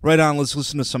like, right on, let's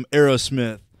listen to some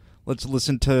Aerosmith, let's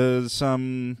listen to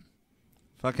some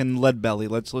fucking Lead Belly,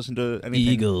 let's listen to anything.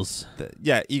 Eagles.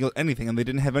 Eagle, anything, and they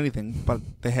didn't have anything, but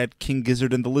they had King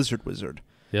Gizzard and the Lizard Wizard.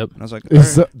 Yep. And I was like, all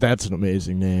right, That's an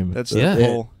amazing name. that's Yeah. the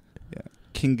whole,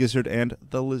 King Gizzard and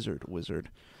the Lizard Wizard.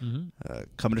 Mm-hmm.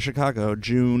 Coming to Chicago,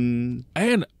 June.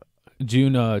 And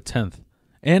June 10th.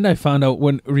 And I found out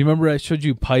remember I showed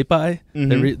you Pipe Eye?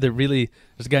 Mhm.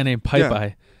 There's a guy named Pipe Yeah.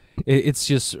 Eye. It's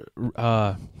just,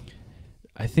 I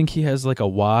think he has like a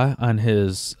wah on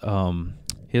his,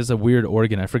 he has a weird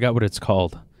organ. I forgot what it's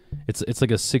called. It's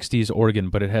like a 60s organ,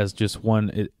 but it has just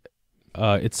one,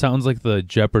 it sounds like the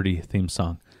Jeopardy theme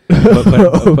song.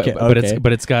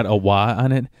 But it's got a wah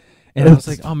on it. And I was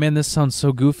like, oh man, this sounds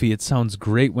so goofy. It sounds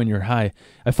great when you're high.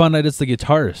 I found out it's the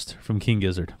guitarist from King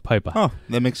Gizzard, Pipe Eye. Oh,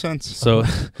 that makes sense. So,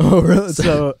 Oh, really?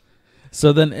 so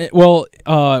then, is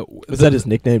that his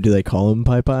nickname? Do they call him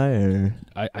Pipe Eye, or?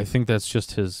 I think that's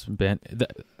just his band.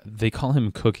 They call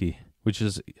him Cookie, which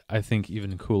is, I think,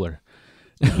 even cooler.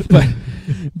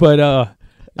 but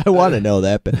I want to know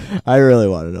that. I really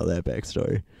want to know that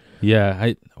backstory.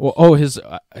 yeah,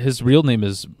 his real name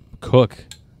is Cook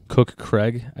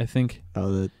Craig, I think.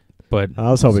 Oh, But I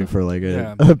was hoping for like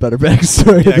Yeah. a better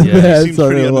backstory Yeah, than you that. seem so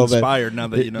pretty a little bit. uninspired now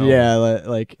that you know. Yeah,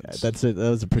 like that's it. That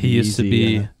was a pretty. he used to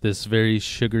easy, be this very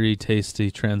sugary,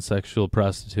 tasty transsexual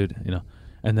prostitute,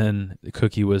 and then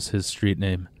Cookie was his street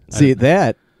name. See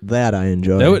that I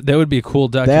enjoy. That would be a cool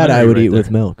documentary. That I would right eat there.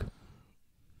 with milk.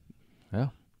 Yeah.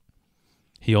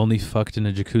 He only fucked in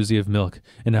a jacuzzi of milk,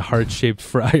 in a heart-shaped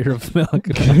fryer of milk.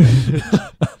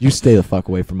 You stay the fuck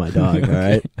away from my dog, all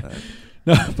right?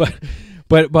 No, but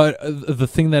the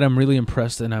thing that I'm really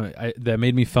impressed and that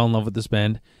made me fall in love with this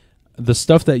band, the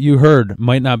stuff that you heard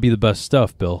might not be the best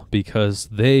stuff, Bill, because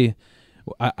I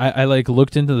like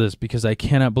looked into this because I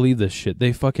cannot believe this shit.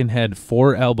 They fucking had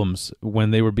 4 albums when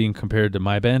they were being compared to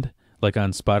my band, like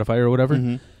on Spotify or whatever.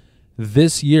 Mm-hmm.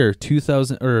 This year,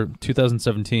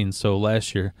 2017, so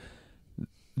last year,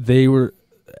 they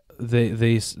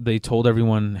told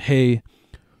everyone, hey,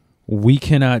 we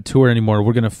cannot tour anymore.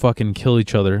 We're going to fucking kill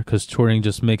each other because touring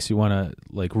just makes you want to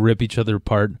like rip each other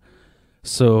apart.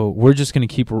 So we're just going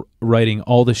to keep writing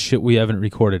all the shit we haven't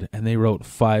recorded. And they wrote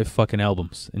 5 fucking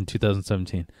albums in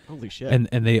 2017. Holy shit.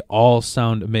 And they all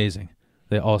sound amazing.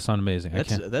 They all sound amazing.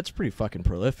 That's pretty fucking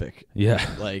prolific. Yeah.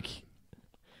 Like,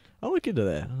 I'll look into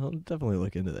that. I'll definitely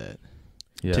look into that.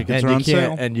 Yeah. Tickets And are on you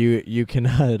can't, sale. and you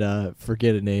cannot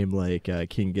forget a name like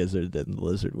King Gizzard and the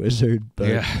Lizard Wizard. But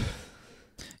Yeah.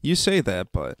 You say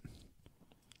that, but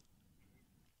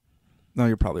no,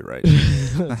 you're probably right.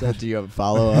 do you have a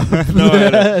follow up? No,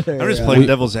 I'm just playing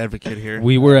devil's advocate here.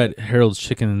 We were at Harold's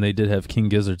Chicken and they did have King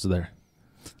Gizzards there.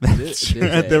 That's Did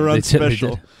right. they? They were on They did,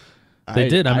 special. They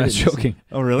did. I'm I not didn't see- joking.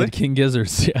 Oh, really? Had King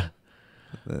Gizzards, yeah.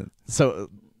 So,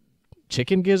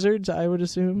 chicken gizzards, I would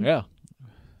assume. Yeah.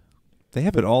 They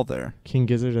have it all there. King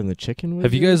Gizzard and the Chicken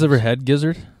Wizard. Have you guys ever had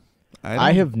gizzard?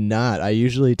 I have not. I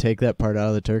usually take that part out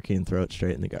of the turkey and throw it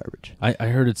straight in the garbage. I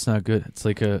heard it's not good. It's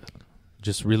like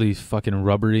just really fucking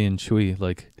rubbery and chewy,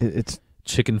 like It's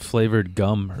chicken flavored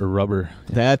gum or rubber.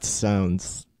 that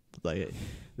sounds like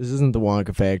this isn't the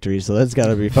Wonka factory, so that's got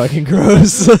to be fucking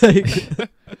gross.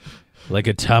 Like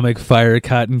atomic fire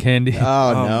cotton candy.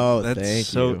 Oh no, that's thank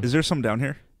so. you. Is there some down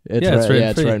here? It's Yeah, it's right in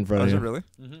it's front right of in front Oh, of is you. it really?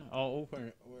 I'll open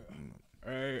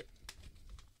it.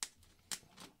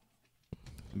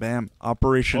 Bam!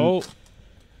 Operation. Oh,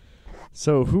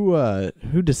 So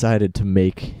who decided to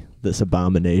make this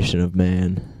abomination of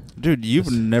man? Dude,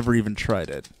 you've never even tried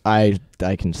it. I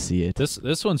can see it.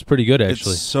 this one's pretty good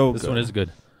actually. It's so This good. one is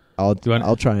good. I'll Do you want-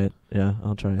 I'll try it. Yeah,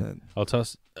 I'll try it. I'll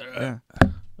toss. Yeah.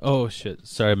 Oh shit!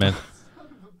 Sorry, man.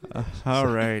 All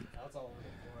right.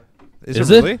 Is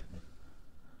it it? really?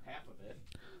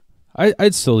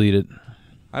 I'd still eat it.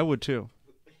 I would too.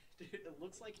 It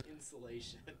looks like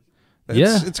insulation.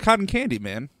 Yeah. It's cotton candy,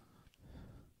 man.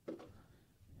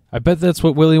 I bet that's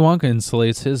what Willy Wonka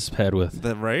insulates his pad with.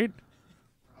 That right?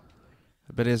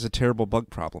 I bet he has a terrible bug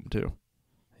problem too.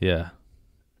 Yeah.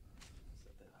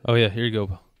 Oh yeah, here you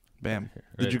go. Bam! Right.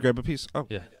 Did you grab a piece? Oh,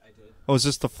 Yeah. Oh, is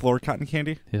this the floor cotton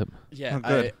candy? Yep. Yeah, Oh,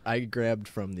 good. I grabbed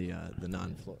from the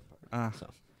non-floor part. Ah. So.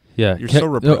 Yeah. You're so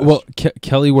repressed. Well,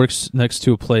 Kelly works next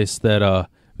to a place that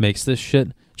makes this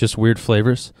shit, just weird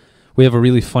flavors. We have a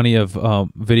really funny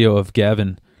video of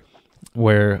Gavin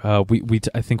where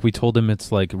I think we told him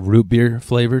it's like root beer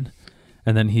flavored,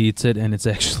 and then he eats it and it's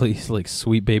actually like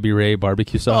Sweet Baby Ray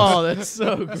barbecue sauce. Oh, that's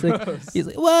so gross. He's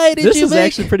like, why did This you is make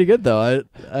actually pretty good though.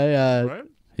 Right?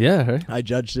 Yeah, right. I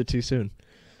judged it too soon.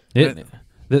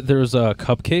 There was a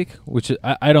cupcake, which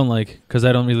I don't like because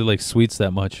I don't really like sweets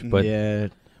that much. But yeah.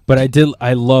 but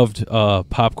I loved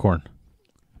popcorn.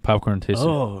 Popcorn tasted.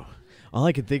 Oh, all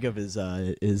I can think of is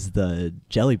the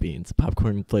jelly beans,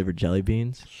 popcorn flavored jelly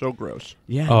beans. So gross.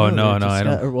 Yeah. Oh, no, I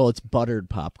don't. Well, it's buttered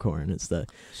popcorn. It's the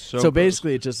So so gross.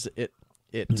 basically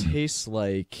it tastes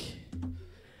like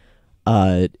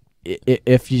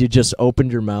if you just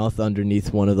opened your mouth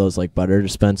underneath one of those like butter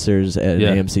dispensers at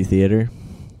Yeah. an AMC theater,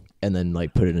 and then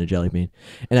like put it in a jelly bean.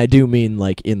 And I do mean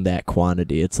like in that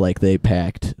quantity. It's like they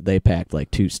packed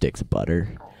like 2 sticks of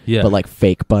butter, Yeah. but like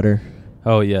fake butter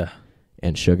Oh yeah.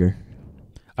 and sugar.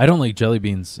 I don't like jelly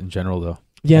beans in general though.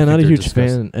 Yeah, I not a think they're huge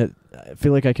disgusting. fan. I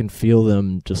feel like I can feel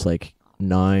them just like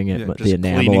gnawing at Yeah, the just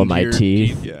enamel cleaning of my your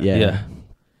teeth. teeth, Yeah. Yeah.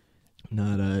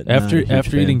 Not After a huge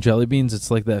after fan. eating jelly beans, it's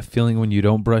like that feeling when you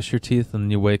don't brush your teeth and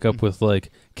you wake up with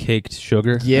like caked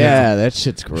sugar. Yeah, that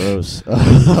shit's gross.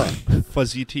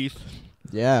 Fuzzy teeth.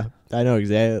 Yeah, I know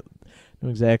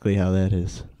exactly how that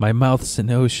is. My mouth's an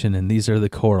ocean and these are the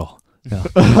coral. No.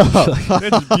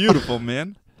 That's beautiful,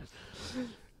 man.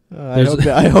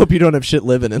 I hope you don't have shit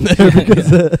living in there.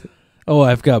 Because, Oh,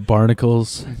 I've got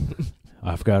barnacles.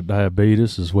 I've got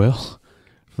diabetes as well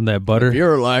from that butter. if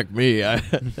you're like me,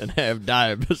 and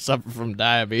suffer from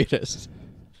diabetes.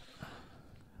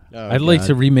 Oh, I'd like God.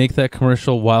 to remake that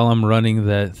commercial while I'm running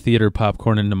that theater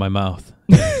popcorn into my mouth.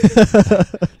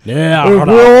 Yeah.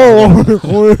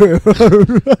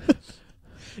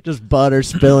 Just butter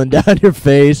spilling down your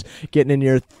face, getting in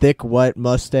your thick white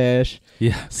mustache,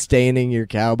 Yeah. staining your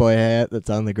cowboy hat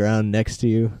that's on the ground next to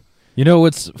you. You know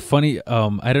what's funny?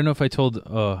 I don't know if I told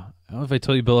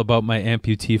you, Bill, about my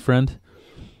amputee friend.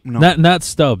 No. Not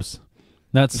Stubbs.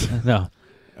 No.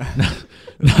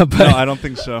 But No, I don't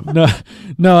think so.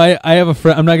 No, I have a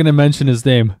friend. I'm not going to mention his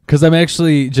name because I'm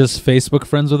actually just Facebook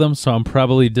friends with him, so I'm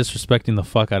probably disrespecting the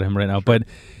fuck out of him right now. But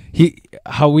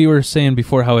how we were saying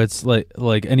before, how it's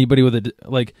like anybody with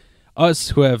like us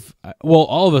who have, well,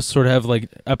 all of us sort of have like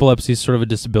epilepsy, is sort of a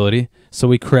disability, so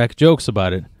we crack jokes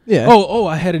about it. Yeah. Oh,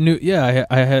 I had a new,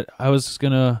 I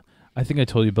think I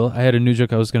told you, Bill, I had a new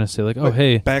joke I was gonna say, like, oh, Wait,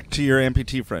 hey. Back to your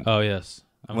amputee friend. Oh, yes.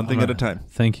 One thing at a time.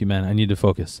 Thank you, man. I need to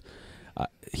focus.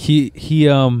 He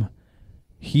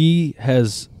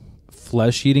has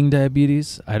flesh-eating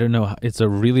diabetes. I don't know. It's a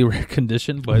really rare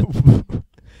condition, but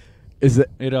Is it?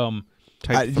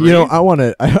 Type You 3? know, I want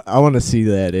to see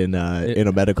that in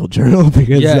a medical journal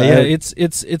because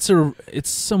it's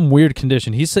some weird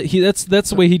condition. He said that's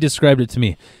the way he described it to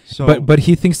me. So, But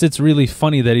he thinks it's really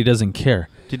funny that he doesn't care.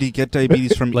 did he get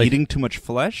diabetes from Like- eating too much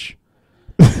flesh?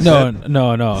 No.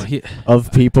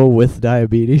 of people with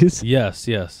diabetes. Yes.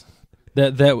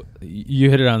 That you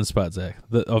hit it on the spot, Zach.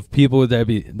 Of people with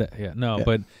diabetes. Yeah.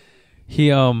 But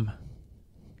he I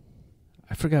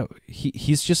forgot.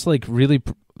 He's just like really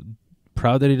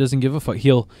proud that he doesn't give a fuck.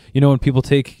 He'll, when people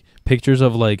take pictures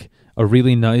of like a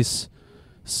really nice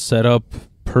set up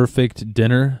perfect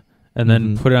dinner and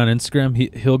then Mhm. put it on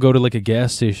Instagram, he'll go to like a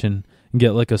gas station and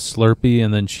get like a Slurpee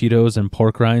and then Cheetos and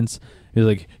pork rinds. He's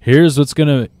like, here's what's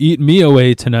gonna eat me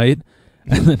away tonight.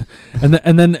 And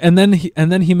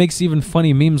then he makes even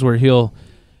funny memes where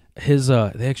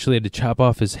they actually had to chop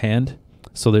off his hand,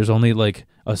 so there's only like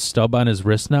a stub on his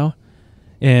wrist now,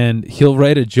 and he'll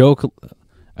write a joke.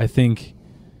 I think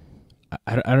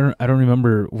I don't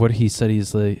remember what he said. He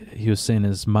was saying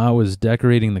his ma was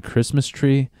decorating the Christmas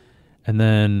tree, and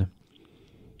then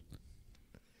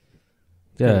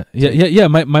yeah.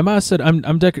 My ma said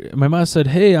my ma said,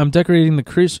 hey, I'm decorating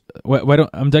the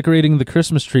I'm decorating the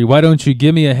Christmas tree. Why don't you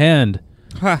give me a hand?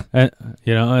 Ha.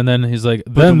 And then he's like,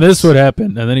 then this would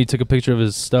happen, and then he took a picture of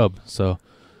his stub. So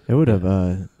It would have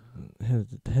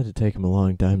had to take him a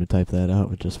long time to type that out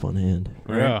with just one hand.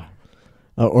 yeah.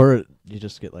 Or you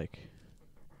just get like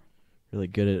really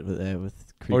good at that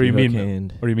with creepy Or you hook mean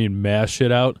hand. Or do you mean mash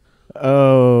it out?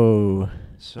 Oh,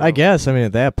 So I guess. I mean,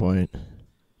 at that point,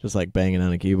 just like banging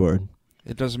on a keyboard.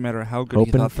 it doesn't matter how good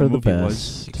Hoping he thought for the the movie was.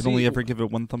 best. He can only ever give it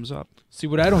 1 thumbs up. See,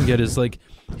 what I don't get is like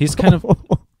he's kind of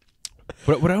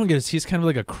what I don't get is he's kind of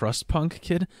like a crust punk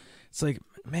kid. It's like,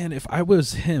 man, if I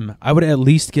was him, I would at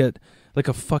least get like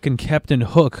a fucking Captain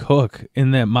Hook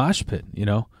in that mosh pit,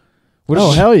 What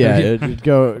Oh if- hell yeah! like, It'd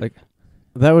go like-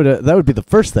 that would be the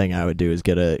first thing I would do is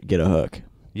get a hook.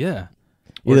 yeah.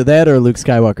 Either that or Luke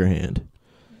Skywalker hand.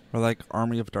 Or like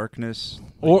Army of Darkness.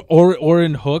 Or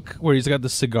in Hook, where he's got the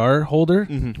cigar holder.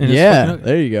 Mm-hmm. in his Yeah, fucking-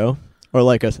 there you go. Or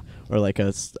like a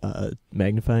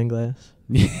magnifying glass.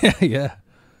 Yeah, yeah.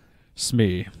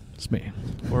 Smee.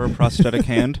 Or a prosthetic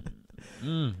hand.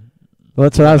 Mm. Well,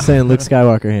 that's what I was saying. Luke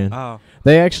Skywalker hand. Oh.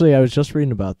 They actually, I was just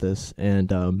reading about this, and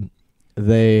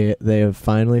they have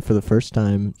finally, for the first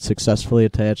time, successfully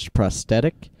attached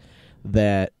prosthetic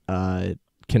that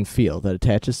can feel, that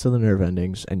attaches to the nerve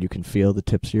endings, and you can feel the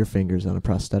tips of your fingers on a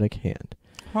prosthetic hand.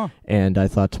 Huh. And I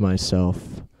thought to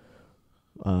myself,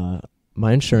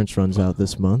 my insurance runs out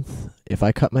this month. If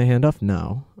I cut my hand off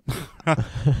now,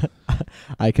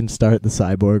 I can start the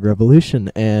cyborg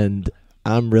revolution, and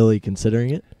I'm really considering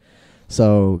it.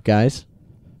 So, guys.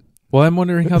 Well, I'm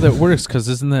wondering how that works, because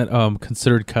isn't that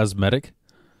considered cosmetic?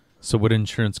 So would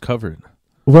insurance cover it?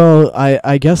 Well,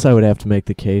 I guess I would have to make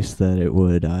the case that it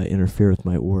would interfere with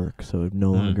my work, so it would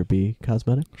no longer be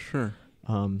cosmetic. Sure.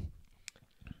 I'd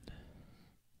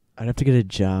have to get a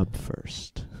job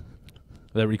first.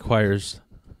 That requires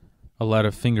a lot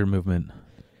of finger movement.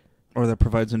 Or that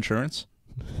provides insurance.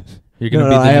 You're gonna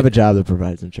be. I have a job that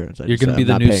provides insurance. You're gonna be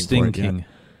the new Sting King.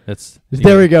 That's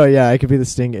There we go. Yeah, I could be the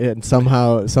Sting and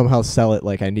somehow sell it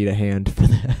like I need a hand for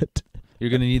that. You're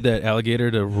gonna need that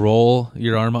alligator to roll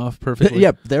your arm off perfectly.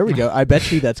 Yep, there we go. I bet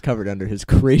you that's covered under his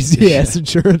crazy ass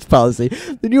insurance policy.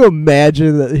 Can you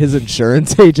imagine that his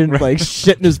insurance agent like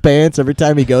shitting his pants every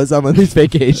time he goes on one of these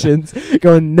vacations,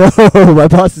 going, "No, my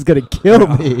boss is gonna kill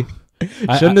me.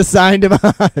 Shouldn't have signed him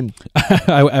on."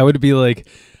 I would be like,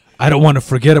 I don't want to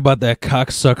forget about that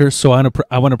cocksucker, so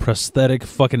I want a prosthetic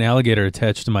fucking alligator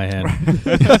attached to my hand.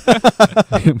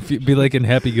 Be like in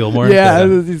Happy Gilmore. Yeah,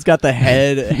 he's got the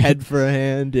head for a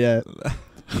hand. Yeah.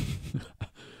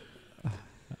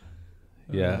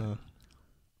 Yeah.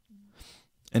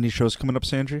 Any shows coming up,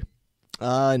 Sandri?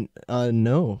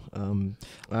 No.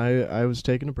 I was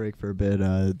taking a break for a bit.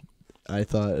 I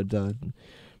thought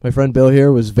my friend Bill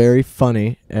here was very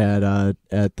funny at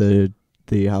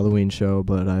the Halloween show,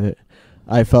 but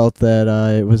I felt that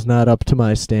it was not up to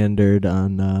my standard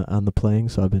on the playing,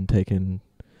 so I've been taking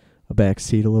a back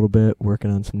seat a little bit, working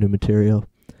on some new material.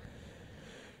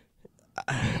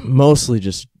 Mostly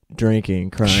just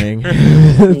drinking, crying,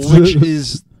 Which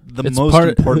is the It's most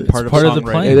important part of the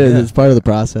songwriting. playing. It is. Yeah. It's part of the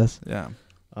process. Yeah.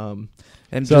 And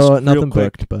So just real nothing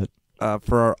quick, booked, but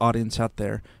for our audience out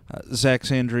there, Zac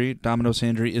Sandri, Domino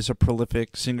Sandri, is a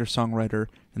prolific singer-songwriter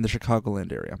in the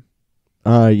Chicagoland area.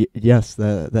 yes,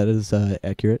 that is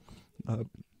accurate.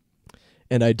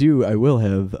 And I will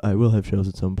have shows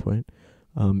at some point.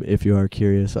 If you are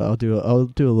curious, I'll do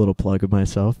a little plug of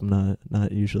myself. I'm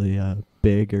not usually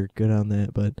big or good on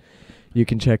that, but you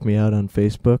can check me out on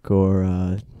Facebook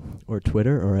or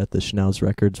Twitter or at the Schnauz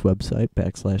Records website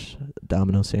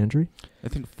 /Domino Sandri. I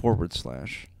think /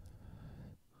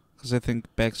 because I think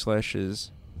 /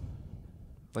 is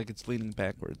like it's leaning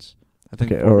backwards. I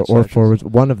think Okay, or forwards.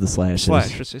 One of the slashes.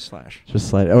 Slash. Just say slash. Just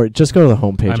slide, or just go to the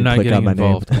homepage I'm and not click getting on my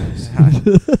involved. name.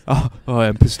 Oh,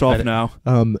 I'm pissed off now.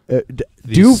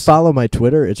 Do follow my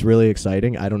Twitter. It's really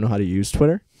exciting. I don't know how to use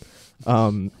Twitter.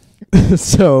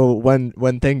 So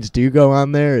when things do go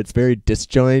on there, it's very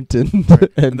disjoint and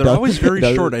And they're always very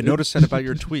short. I noticed that about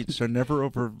your tweets. They're never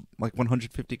over like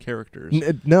 150 characters.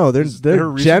 No, Is there a they're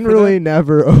reason for generally that?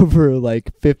 never over like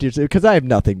 50 because I have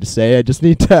nothing to say. I just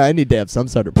need to have some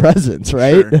sort of presence,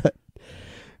 right?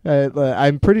 Sure.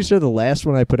 I'm pretty sure the last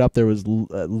one I put up there was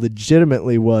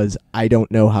legitimately was I don't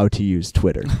know how to use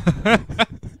Twitter.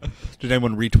 Did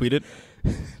anyone retweet it?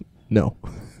 No,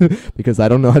 because I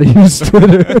don't know how to use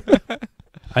Twitter.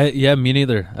 Yeah, me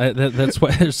neither. That's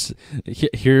why there's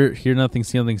hear nothing,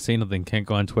 see nothing, say nothing. Can't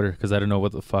go on Twitter because I don't know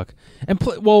what the fuck. And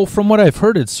well, from what I've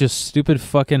heard, it's just stupid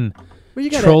fucking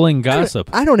trolling gossip.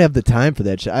 I don't have the time for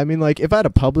that shit. I mean, like if I had a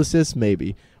publicist,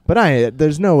 maybe, but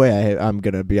there's no way I'm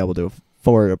gonna be able to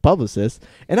afford a publicist,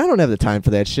 and I don't have the time for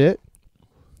that shit.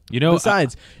 You know,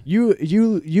 Besides,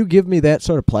 you give me that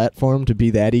sort of platform to be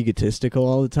that egotistical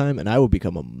all the time, and I will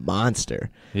become a monster.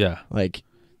 yeah, Like,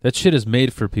 that shit is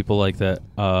made for people like that.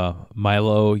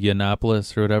 Milo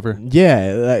Yiannopoulos or whatever.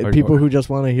 yeah, people or- who just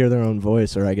want to hear their own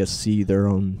voice, or I guess see their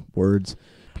own words.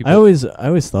 People, I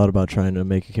always thought about trying to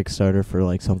make a Kickstarter for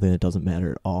like something that doesn't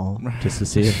matter at all, just to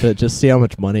see see how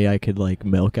much money I could like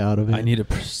milk out of it. I need a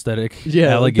prosthetic Yeah,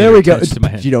 alligator there we go. attached to my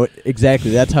hand. You know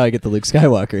exactly. That's how I get the Luke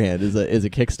Skywalker hand. Is a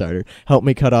Kickstarter. Help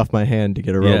me cut off my hand to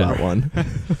get a Yeah. robot one.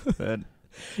 That-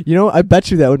 You know, I bet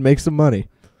you that would make some money.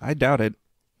 I doubt it.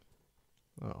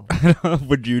 Oh.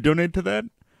 Would you donate to that?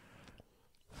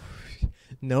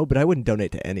 No, but I wouldn't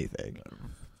donate to anything.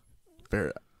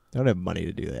 Fair. I don't have money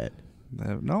to do that.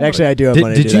 No. Actually, I do have Did-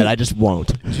 money to did do you- that. I just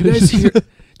won't. Did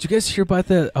you Did you guys hear about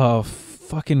that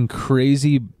fucking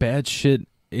crazy bad shit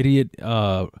idiot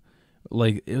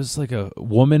like it was like a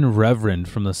woman reverend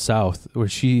from the South where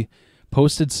she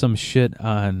posted some shit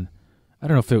on, I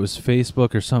don't know if it was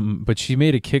Facebook or something, but she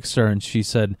made a Kickstarter and she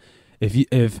said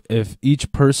if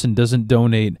each person doesn't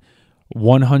donate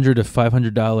 $100 to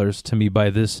 $500 to me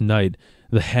by this night,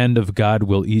 the hand of God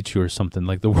will eat you or something,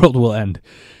 like the world will end.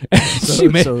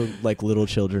 So like little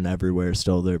children everywhere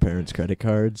stole their parents' credit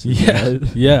cards.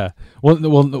 Yeah. Well, the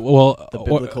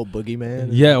biblical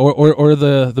boogeyman. Yeah, or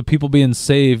the people being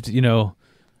saved, you know,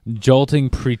 jolting,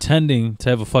 pretending to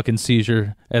have a fucking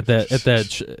seizure at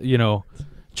that you know,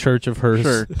 church of hers.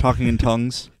 Sure, talking in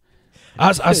tongues.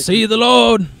 I see the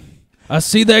Lord. I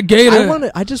see that gator.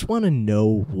 I just want to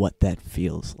know what that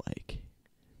feels like,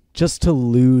 just to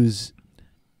lose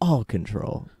all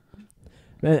control,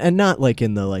 and not like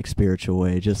in the like spiritual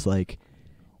way, just like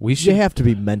you have to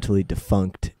be mentally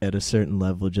defunct at a certain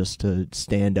level just to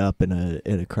stand up in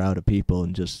a crowd of people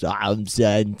and just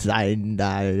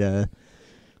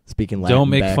speaking Latin. Don't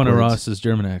make backwards. fun of Ross's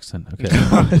German accent, okay?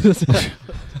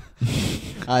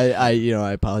 I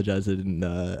apologize. I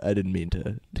didn't mean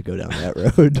to go down that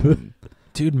road.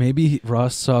 Dude, maybe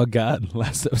Ross saw God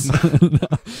last episode.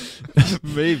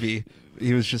 Maybe.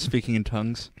 He was just speaking in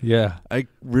tongues. Yeah. I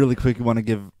really quickly want to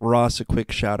give Ross a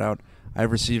quick shout out.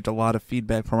 I've received a lot of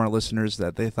feedback from our listeners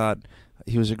that they thought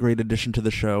he was a great addition to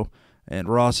the show. And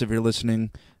Ross, if you're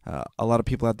listening, a lot of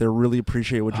people out there really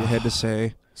appreciate what you had to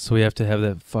say. So we have to have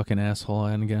that fucking asshole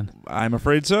on again? I'm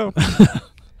afraid so.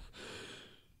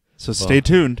 So stay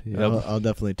tuned. Yeah. I'll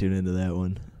definitely tune into that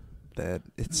one. That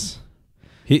it's...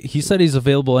 He said he's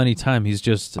available anytime. He's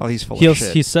just he's full of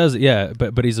shit. He says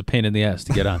but he's a pain in the ass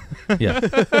to get on. Yeah.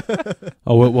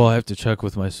 Well, I have to check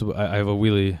with my. I have a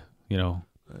really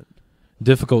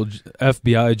difficult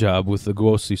FBI job with the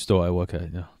grocery store I work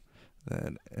at. Yeah.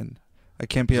 And I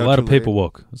can't be. There's out a lot too of people late.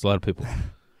 work. There's a lot of people.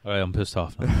 All right, I'm pissed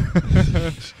off now.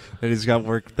 And he's got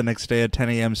work the next day at 10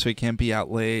 a.m. so he can't be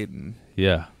out late. And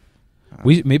yeah.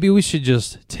 Maybe we should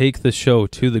just take the show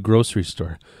to the grocery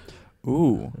store.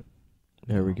 Ooh.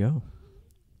 There we go.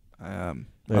 I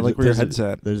like where your head's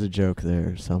at. There's a joke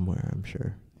there somewhere, I'm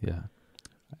sure. Yeah.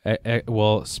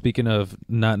 Well, speaking of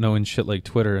not knowing shit like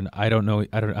Twitter, and I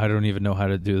don't even know how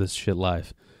to do this shit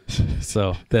live.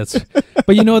 So that's,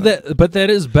 but that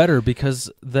is better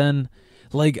because then,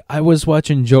 like, I was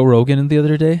watching Joe Rogan the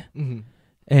other day,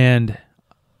 and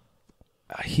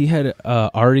he had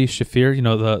Ari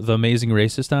Shaffir, the amazing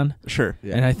racist on. Sure.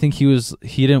 Yeah. And I think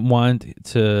he didn't want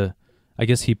to. I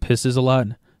guess he pisses a lot,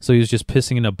 so he was just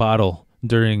pissing in a bottle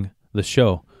during the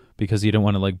show because he didn't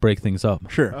want to like break things up.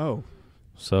 Sure. Oh.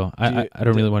 So I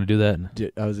don't really want to do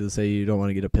that. I was gonna say you don't want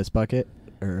to get a piss bucket,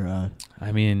 or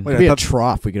I mean, maybe a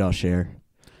trough we could all share.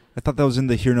 I thought that was in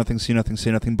the Hear Nothing, See Nothing, Say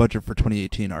Nothing budget for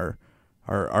 2018. Our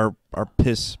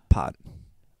piss pot.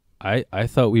 I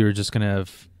thought we were just gonna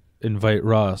invite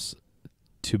Ross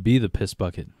to be the piss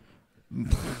bucket.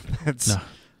 That's no.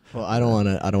 Well, I don't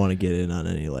want to get in on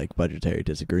any like budgetary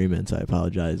disagreements. I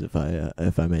apologize if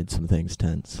I made some things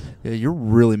tense. Yeah, you're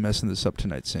really messing this up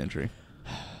tonight, Sandri.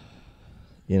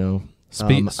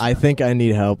 I think I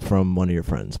need help from one of your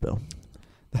friends, Bill.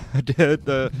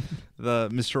 the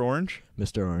Mr. Orange?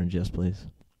 Mr. Orange, yes, please.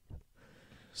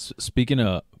 Speaking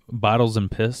of bottles and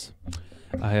piss,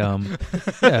 yeah.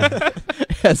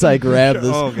 As I grab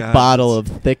this bottle of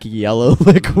thick yellow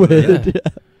liquid.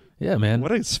 Yeah, man.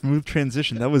 What a smooth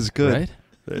transition. That was good.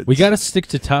 Right? We got to stick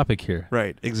to topic here.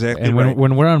 Right, exactly. And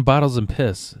when we're on bottles and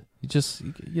piss, you just,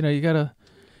 you got to...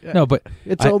 Yeah. No, but...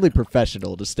 It's only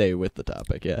professional to stay with the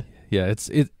topic, yeah. Yeah,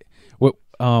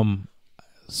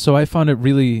 so I found it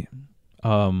really...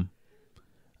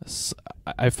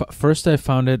 First I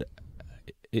found it...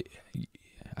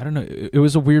 I don't know. It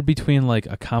was a weird between like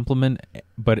a compliment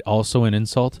but also an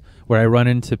insult where I run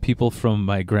into people from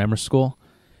my grammar school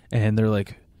and they're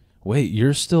like, wait,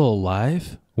 you're still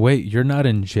alive? Wait, you're not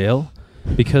in jail?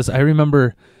 Because I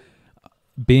remember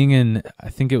being in, I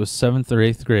think it was 7th or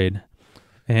 8th grade,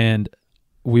 and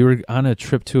we were on a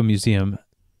trip to a museum,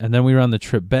 and then we were on the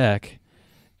trip back,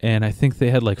 and I think they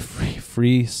had like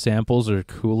free samples or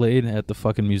Kool-Aid at the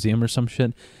fucking museum or some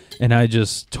shit, and I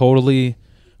just totally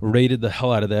rated the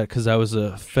hell out of that because I was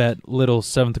a fat little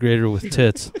 7th grader with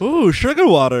tits. Ooh, sugar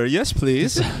water, yes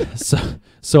please.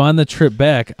 So on the trip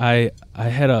back, I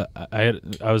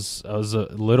was a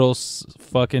little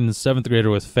fucking 7th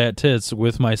grader with fat tits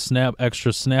with my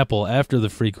extra Snapple after the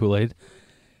free Kool-Aid,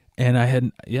 and I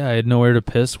had nowhere to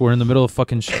piss. We're in the middle of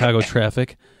fucking Chicago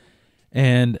traffic,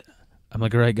 and I'm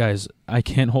like, all right, guys, I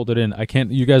can't hold it in. I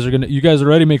can't. You guys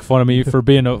already make fun of me for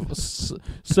being a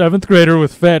 7th grader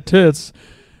with fat tits.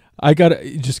 I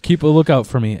gotta just keep a lookout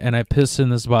for me. And I pissed in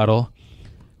this bottle.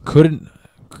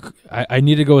 I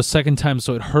need to go a second time,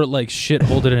 so it hurt like shit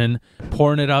holding it in,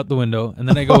 pouring it out the window. And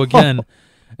then I go again,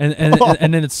 and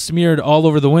then it's smeared all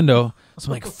over the window. So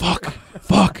I'm like,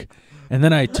 fuck. And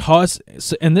then I toss,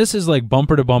 and this is like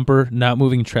bumper to bumper, not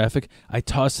moving traffic. I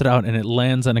toss it out, and it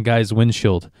lands on a guy's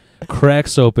windshield,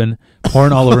 cracks open,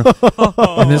 pouring all over.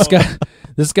 And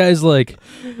this guy's like,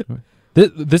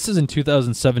 this is in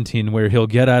 2017, where he'll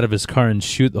get out of his car and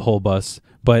shoot the whole bus.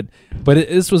 But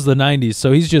this was the 90s,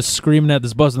 so he's just screaming at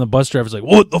this bus, and the bus driver's like,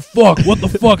 "What the fuck? What the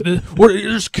fuck?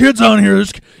 There's kids on here.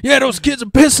 Those kids are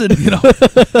pissing."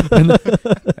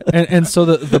 And so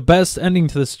the best ending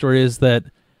to this story is that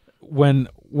when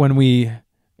we,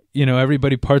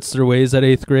 everybody parts their ways at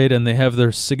 8th grade, and they have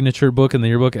their signature book in the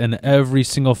yearbook, and every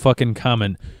single fucking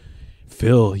comment,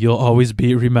 "Phil, you'll always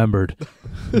be remembered.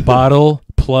 Bottle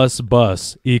plus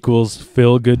bus equals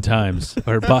Phil good times,"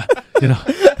 or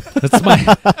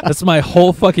That's my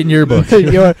whole fucking yearbook.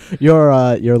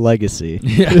 your legacy.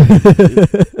 Yeah.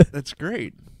 That's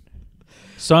great.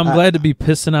 So I'm glad to be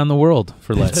pissing on the world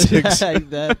for life.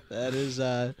 that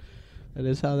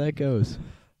is how that goes.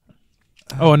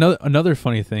 Oh, another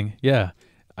funny thing. Yeah.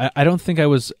 I don't think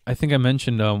I think I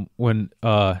mentioned when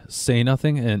Say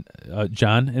Nothing and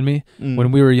John and me,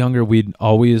 when we were younger, we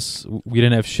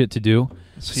didn't have shit to do.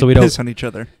 So we'd piss on each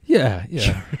other. Yeah.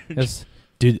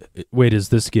 Dude, wait, is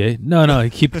this gay? No,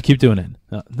 keep doing it.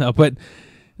 No, but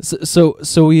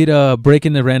so we'd break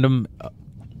into random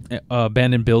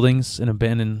abandoned buildings and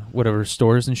abandoned whatever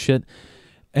stores and shit.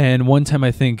 And one time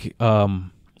I think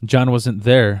John wasn't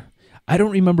there. I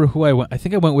don't remember who I went. I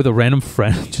think I went with a random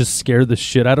friend, just scared the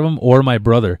shit out of him, or my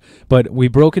brother. But we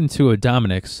broke into a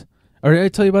Dominic's. Or did I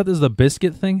tell you about this, the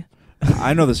biscuit thing?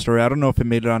 I know the story. I don't know if it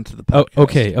made it onto the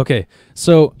podcast. Oh, okay.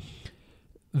 So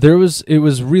it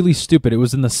was really stupid. It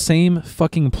was in the same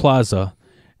fucking plaza,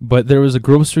 but there was a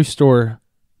grocery store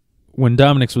when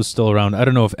Dominic's was still around. I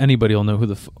don't know if anybody will know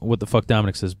what the fuck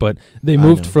Dominic's is, but they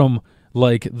moved from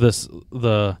like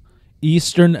the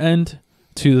eastern end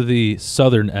to the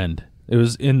southern end. It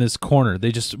was in this corner.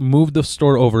 They just moved the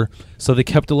store over, so they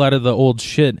kept a lot of the old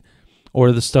shit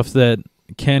or the stuff that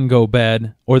can go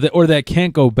bad or that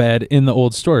can't go bad in the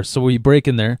old store. So we break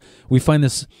in there, we find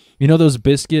this, those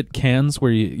biscuit cans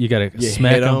where you gotta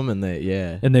smack them and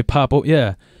they pop. Oh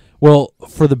yeah. Well,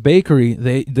 for the bakery,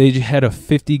 they had a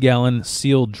 50-gallon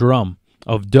sealed drum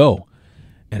of dough,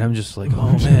 and I'm just like,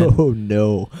 oh man, oh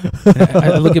no.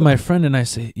 I look at my friend and I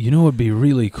say, it would be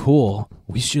really cool.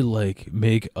 We should like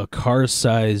make a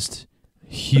car-sized,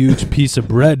 huge piece of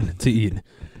bread to eat.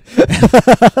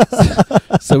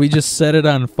 So we just set it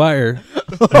on fire,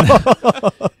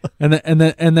 and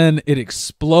then it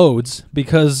explodes,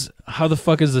 because how the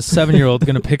fuck is a 7-year-old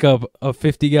gonna pick up a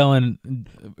 50-gallon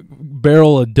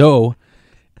barrel of dough,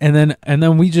 and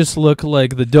then we just look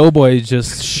like the doughboy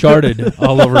just sharded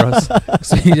all over us.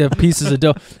 So you have pieces of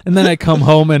dough, and then I come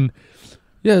home and,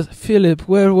 yes, Philip,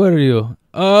 where were you?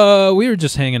 We were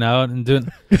just hanging out and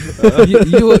doing.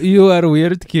 You are a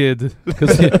weird kid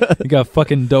because you got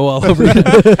fucking dough all over you.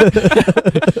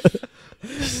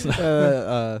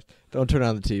 Don't turn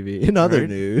on the TV. In other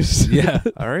news, yeah.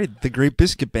 All right, the Great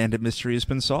Biscuit Bandit mystery has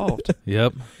been solved.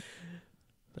 Yep.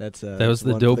 That was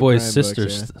the doughboy's sister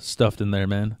stuffed in there,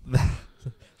 man.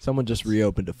 Someone just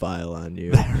reopened a file on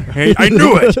you. Hey, I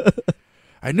knew it.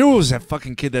 I knew it was that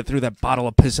fucking kid that threw that bottle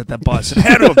of piss at that bus. It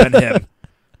had to have been him.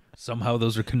 Somehow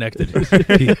those are connected.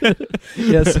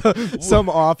 Yes, some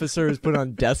officer is put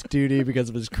on desk duty because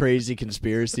of his crazy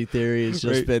conspiracy theory. He's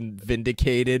just been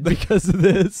vindicated because of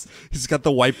this. He's got the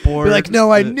whiteboard. Be like,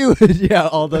 no, I knew it. Yeah,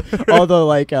 all the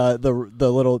like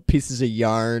the little pieces of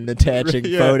yarn attaching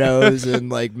photos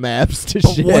and like maps to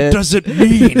shit. What does it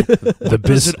mean? What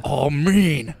does it all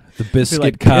mean? The biscuit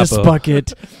like, capo. Piss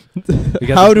bucket.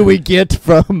 How do we get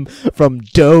from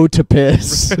dough to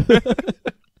piss?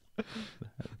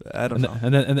 I don't know.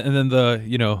 And then the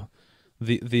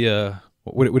the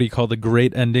what do you call the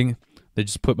great ending? They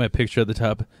just put my picture at the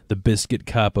top. The biscuit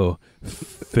capo,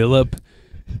 Philip,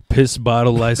 piss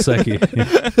bottle Lysecki.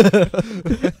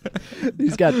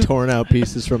 He's got torn out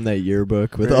pieces from that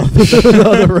yearbook with all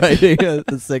the writing,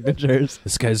 the signatures.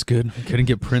 This guy's good. I couldn't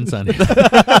get prints on it.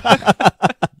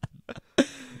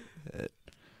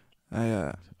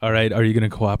 All right, are you going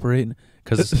to cooperate?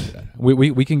 Because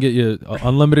we can get you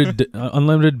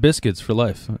unlimited biscuits for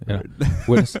life.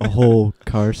 A whole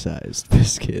car-sized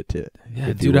biscuit.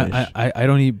 Yeah, dude, I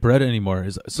don't eat bread anymore.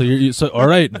 So all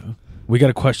right, we got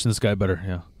to question this guy better.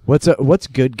 Yeah. What's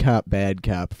good cop, bad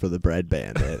cop for the bread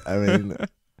bandit? I mean,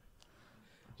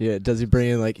 Yeah, does he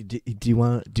bring in like, do you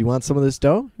want some of this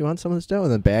dough? You want some of this dough?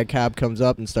 And then bad cop comes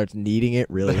up and starts kneading it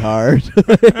really hard.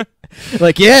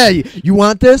 Like, yeah, you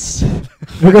want this?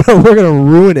 We're gonna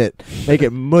ruin it, make it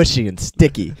mushy and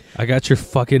sticky. I got your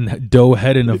fucking dough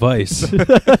head in a vice.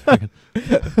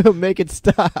 Make it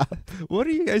stop. What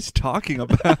are you guys talking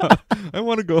about? I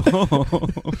want to go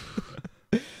home.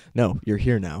 No, you're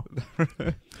here now.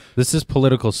 This is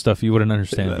political stuff you wouldn't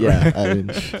understand. Yeah, I mean,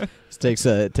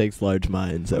 it takes large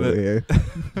minds over here.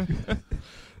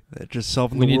 Just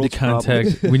solving We the need to world's contact.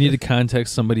 problems. We need to contact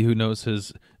somebody who knows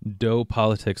his dough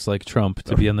politics like Trump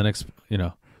to be on the next.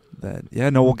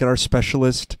 We'll get our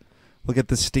specialist. We'll get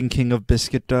the stinking of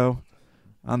biscuit dough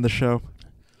on the show.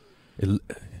 It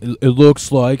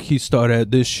looks like he started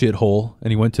at this shithole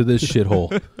and he went to this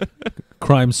shithole.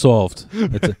 Crime solved.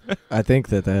 I think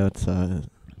that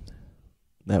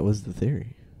was the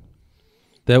theory.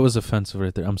 That was offensive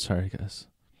right there. I'm sorry, guys.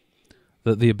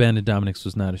 The abandoned Dominics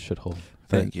was not a shithole.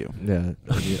 Thank you. Yeah,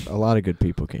 a lot of good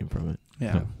people came from it.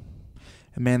 Yeah.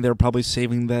 And man, they were probably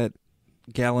saving that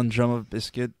gallon drum of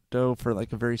biscuit dough for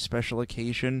like a very special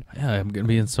occasion. Yeah, I'm going to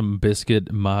be in some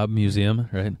biscuit mob museum,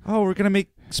 right? Oh, we're going to make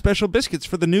special biscuits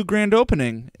for the new grand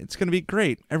opening. It's going to be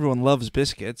great. Everyone loves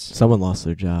biscuits. Someone lost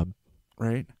their job.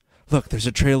 Right? Look, there's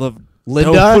a trail of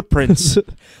Linda? dough footprints.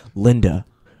 Linda,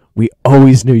 we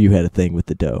always knew you had a thing with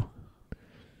the dough.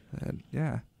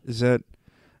 Yeah. Do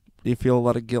you feel a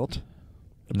lot of guilt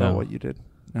about No. what you did?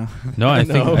 No. No, I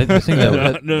think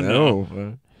that.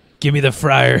 No. Give me the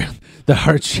fryer, the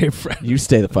heart-shaped fryer. You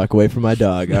stay the fuck away from my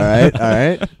dog. All right, all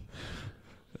right.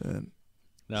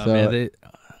 No, So- man.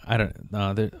 I don't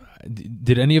know.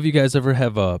 Did any of you guys ever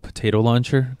have a potato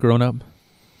launcher growing up?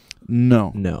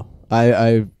 No. No,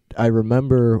 I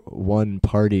remember one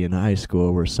party in high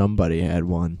school where somebody had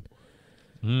one,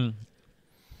 Mm.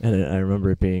 and I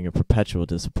remember it being a perpetual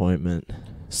disappointment.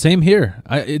 Same here.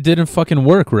 It didn't fucking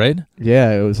work, right?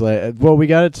 Yeah, it was like, well, we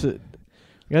got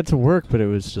it to work, but it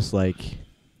was just like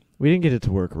we didn't get it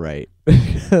to work right.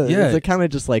 Yeah. It was kind of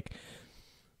just like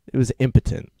it was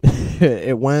impotent.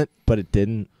 It went, but it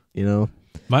didn't. You know.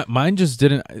 Mine just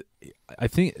didn't. I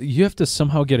think you have to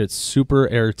somehow get it super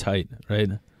airtight, right?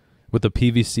 With the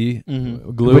PVC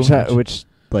glue. Which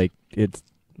like it's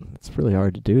really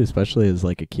hard to do, especially as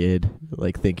like a kid,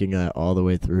 like thinking that all the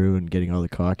way through and getting all the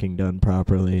caulking done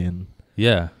properly. And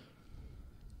Yeah.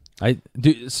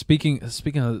 Speaking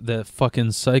of that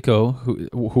fucking psycho who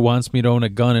wants me to own a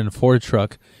gun and a Ford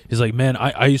truck, he's like, man,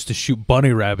 I used to shoot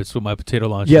bunny rabbits with my potato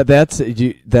launcher. yeah, that's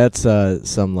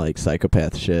some like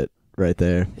psychopath shit right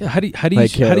there. Yeah, how do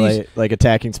you like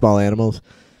attacking small animals?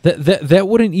 that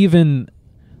wouldn't even.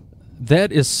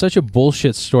 That is such a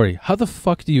bullshit story. How the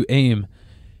fuck do you aim?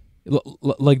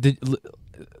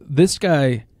 This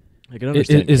guy I can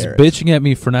understand is carrots. bitching at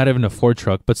me for not having a Ford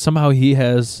truck, but somehow he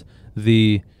has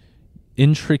the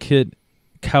intricate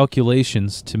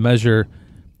calculations to measure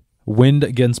wind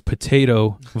against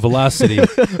potato velocity,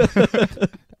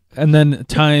 and then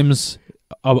times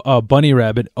a bunny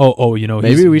rabbit.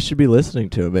 Maybe we should be listening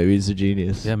to him. Maybe he's a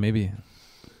genius. Yeah, maybe.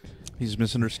 He's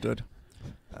misunderstood.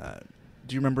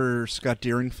 Do you remember Scott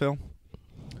Deering, Phil?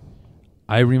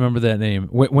 I remember that name.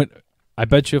 When I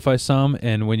bet you if I saw him,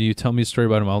 and when you tell me a story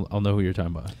about him, I'll know who you're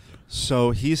talking about.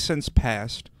 So he's since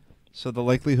passed. So the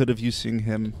likelihood of you seeing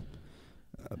him,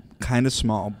 kind of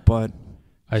small, but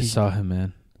I saw him,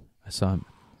 man. I saw him.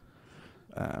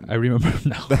 I I remember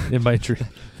him now in my dream.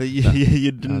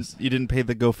 you didn't pay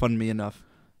the GoFundMe enough,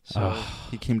 so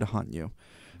he came to haunt you.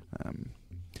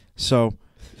 So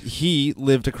he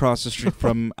lived across the street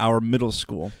from our middle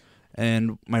school,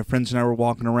 and my friends and I were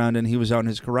walking around, and he was out in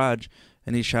his garage,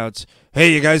 and he shouts,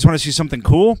 "Hey, you guys want to see something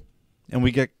cool?" And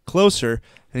we get closer,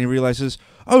 and he realizes,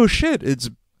 "Oh shit, it's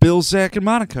Bill, Zach, and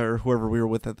Monica," or whoever we were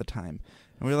with at the time.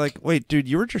 And we were like, "Wait, dude,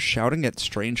 you were just shouting at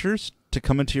strangers to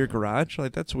come into your garage?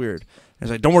 Like, that's weird." And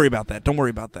he's like, "Don't worry about that. Don't worry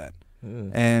about that."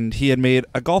 And he had made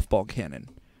a golf ball cannon,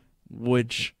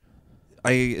 which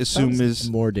I assume Sounds is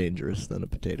more dangerous than a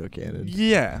potato cannon.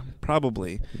 Yeah,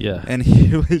 probably. Yeah. And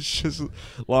he was just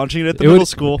launching it at the middle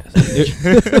school.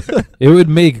 It would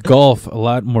make golf a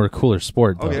lot more cooler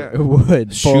sport, though. Oh, yeah. It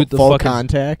would Shoot the full fucking-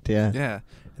 contact. Yeah. Yeah.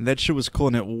 And that shit was cool,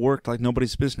 and it worked like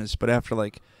nobody's business. But after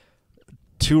like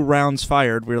 2 rounds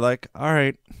fired, we were like, all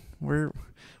right, we're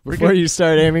Before gonna, you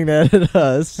start aiming that at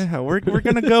us. yeah, we're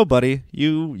gonna go, buddy.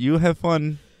 You have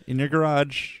fun in your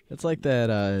garage. It's like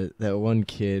that one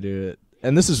kid who,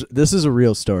 and this is a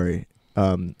real story.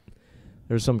 There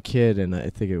was some kid, and I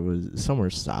think it was somewhere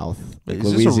south, like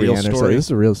Is this a Louisiana. real or something. story? This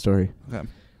is a real story. Okay.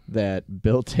 That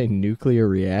built a nuclear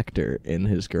reactor in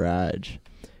his garage,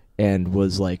 and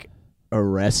was like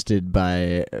arrested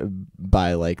by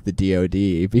like the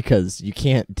DOD because you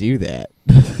can't do that.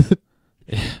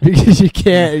 Because you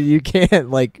can't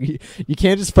like you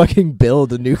can't just fucking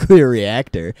build a nuclear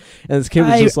reactor. And this kid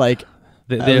was just like,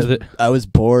 I was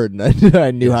bored and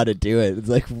I knew how to do it. It's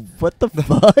like, what the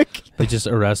fuck? They just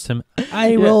arrest him.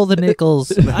 I roll the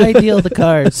nickels. I deal the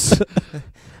cards.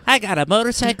 I got a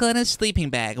motorcycle and a sleeping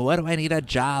bag. What do I need a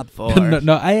job for?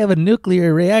 No, I have a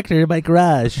nuclear reactor in my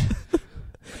garage.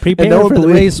 Prepare for the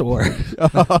race war.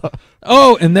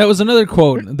 Oh, and that was another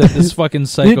quote that this fucking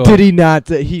psycho... Did he not?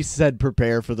 He said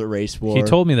prepare for the race war. He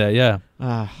told me that, yeah.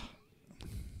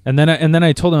 And then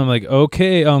I told him, I'm like,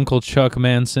 okay, Uncle Chuck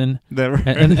Manson.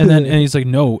 And he's like,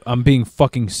 no, I'm being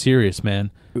fucking serious,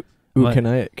 man. Ooh, can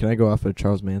I go off of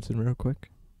Charles Manson real quick?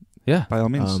 Yeah. By all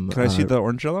means. Can I see the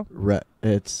orange jello?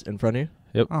 It's in front of you?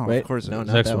 Yep. Oh, wait, of course. No,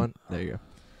 not Next that one. There you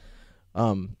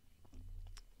go.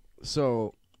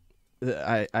 So...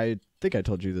 I think I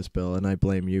told you this, Bill, and I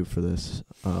blame you for this.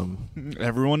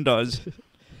 Everyone does.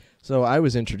 So I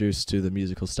was introduced to the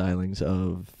musical stylings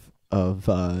of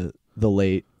the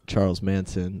late Charles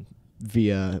Manson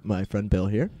via my friend Bill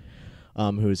here,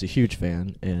 who is a huge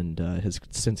fan and has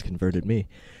since converted me.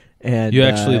 And you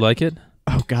actually like it?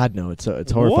 Oh God, no! It's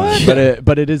horrifying,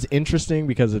 but it is interesting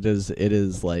because it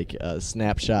is like a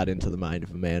snapshot into the mind of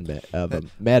a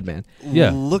madman. Yeah.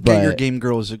 Look at Your Game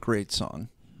Girl is a great song.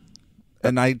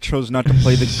 And I chose not to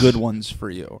play the good ones for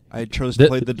you. I chose to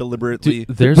play the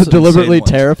deliberately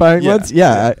terrifying ones.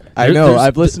 Yeah, I know.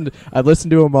 I've listened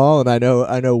to them all, and I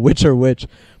know which are which.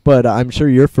 But I'm sure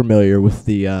you're familiar with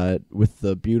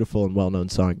the beautiful and well-known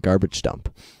song "Garbage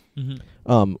Dump."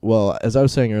 Mm-hmm. Well, as I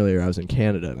was saying earlier, I was in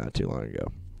Canada not too long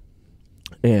ago,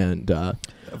 and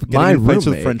my roommate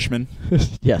with Frenchmen.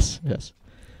 yes.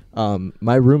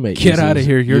 My roommate Get out of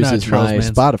here! You're not uses Charles my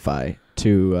Manson. Spotify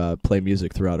to play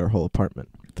music throughout our whole apartment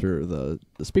through the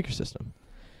speaker system.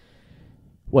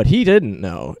 What he didn't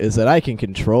know is that I can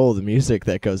control the music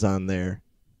that goes on there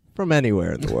from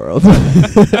anywhere in the world.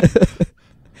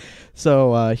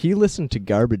 So he listened to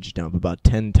Garbage Dump about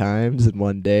 10 times in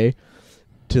one day,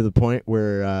 to the point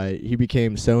where he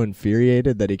became so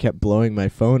infuriated that he kept blowing my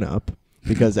phone up,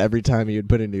 because every time he would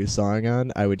put a new song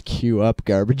on, I would queue up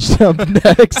Garbage Dump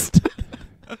next.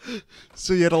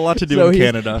 So you had a lot to do in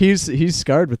Canada. He's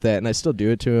scarred with that, and I still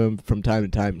do it to him from time to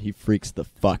time, and he freaks the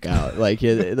fuck out. Like,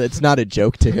 it's not a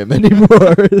joke to him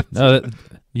anymore.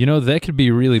 No, that could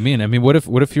be really mean. I mean, what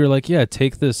if you're like, yeah,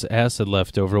 take this acid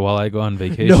leftover while I go on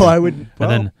vacation? No, I wouldn't.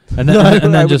 And I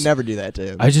then would never do that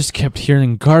to him. I just kept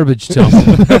hearing Garbage Dump.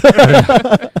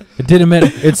 It didn't matter.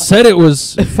 It said it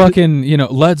was fucking,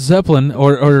 Led Zeppelin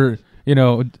or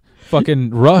fucking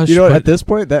Rush. You know what, at this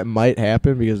point that might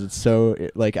happen because it's so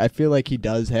I feel like he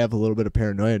does have a little bit of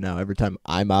paranoia now every time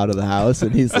I'm out of the house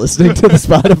and he's listening to the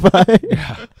Spotify.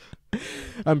 Yeah.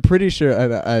 I'm pretty sure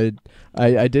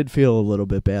I did feel a little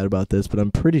bit bad about this, but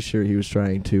I'm pretty sure he was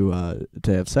trying to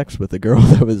have sex with a girl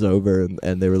that was over,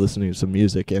 and they were listening to some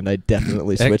music, and I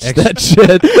definitely switched that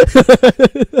shit.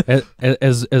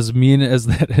 As mean as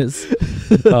that is,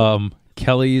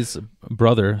 Kelly's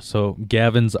brother, so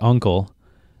Gavin's uncle,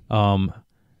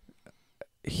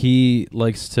 he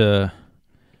likes to.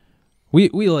 We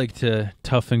like to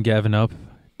toughen Gavin up,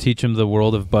 teach him the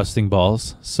world of busting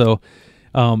balls. So.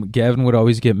 Gavin would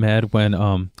always get mad when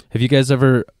have you guys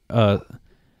ever I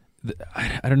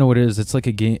don't know what it is. It's like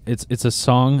a game. It's a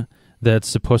song that's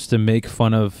supposed to make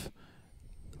fun of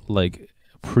like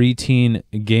preteen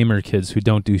gamer kids who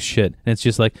don't do shit. And it's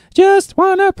just like, just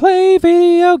wanna play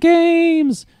video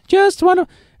games. Just wanna.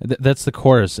 That's the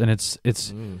chorus, and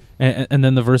and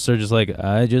then the verses are just like,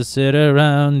 I just sit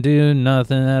around, do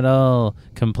nothing at all,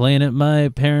 complain at my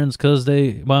parents because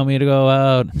they want me to go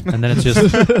out, and then it's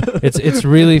just, it's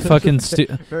really fucking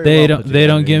stupid. They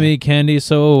don't give me candy,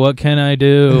 so what can I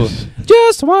do?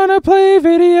 Just wanna play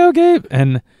video game.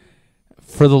 And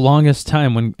for the longest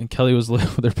time, when Kelly was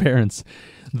living with her parents,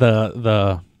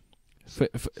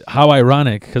 how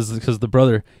ironic, because the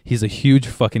brother, he's a huge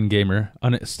fucking gamer. I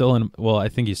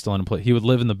think he's still unemployed. He would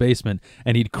live in the basement,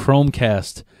 and he'd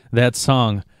Chromecast that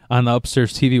song on the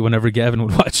upstairs TV whenever Gavin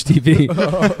would watch TV.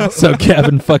 So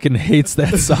Gavin fucking hates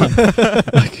that song.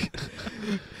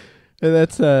 And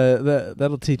that's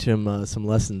that'll teach him some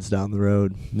lessons down the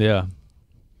road. Yeah.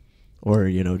 Or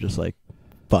just like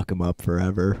fuck him up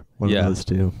forever. One of those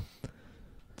two.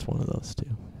 It's one of those two.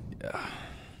 Yeah.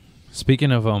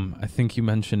 Speaking of, I think you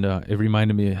mentioned, it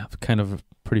reminded me of kind of a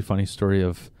pretty funny story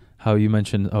of how you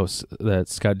mentioned, that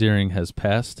Scott Deering has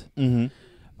passed.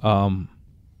 Mm-hmm.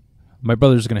 My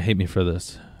brother's going to hate me for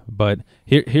this, But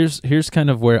here's kind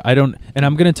of where I don't, and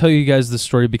I'm going to tell you guys the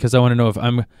story because I want to know if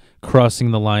I'm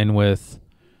crossing the line with.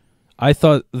 I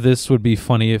thought this would be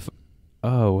funny if.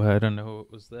 Oh, I don't know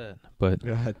what was that, but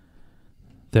Go ahead.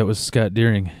 that was Scott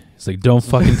Deering. He's like, "Don't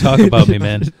fucking talk about me,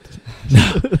 man."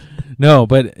 No,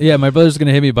 but yeah, my brother's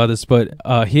gonna hit me about this. But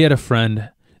he had a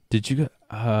friend. Did you?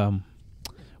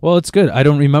 Well, it's good. I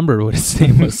don't remember what his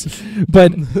name was,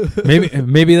 but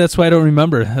maybe that's why I don't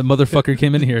remember. That motherfucker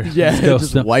came in here. Yeah,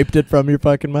 just wiped it from your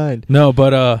fucking mind. No,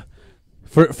 but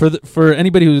for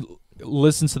anybody who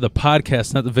listens to the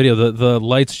podcast, not the video, the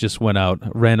lights just went out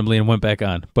randomly and went back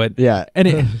on. But yeah,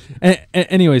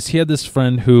 anyways, he had this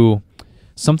friend who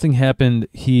something happened.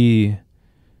 I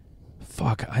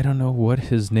don't know what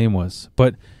his name was,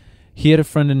 but he had a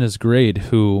friend in his grade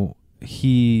who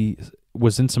he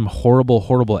was in some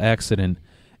horrible accident,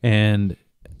 and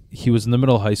he was in the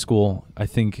middle of high school. I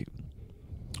think.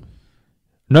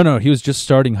 No, he was just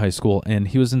starting high school, and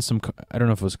he was in some. I don't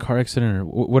know if it was a car accident or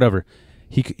whatever.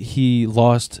 He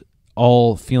lost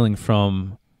all feeling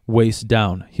from waist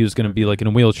down. He was going to be like in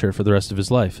a wheelchair for the rest of his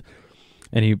life,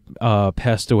 and he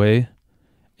passed away.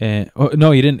 And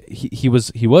no, he didn't. He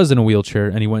was in a wheelchair,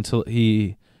 and he went to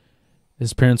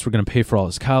his parents were going to pay for all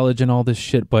his college and all this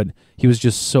shit, but he was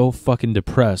just so fucking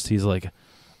depressed. He's like,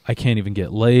 I can't even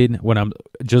get laid when I'm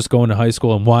just going to high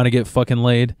school and want to get fucking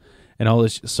laid and all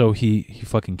this. So he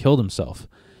fucking killed himself.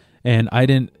 And I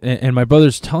didn't, and my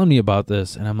brother's telling me about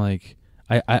this, and I'm like,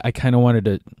 I kind of wanted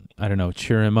to, I don't know,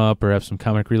 cheer him up or have some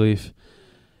comic relief.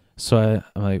 So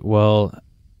I'm like, well,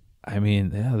 I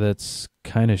mean, yeah, that's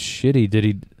kind of shitty. Did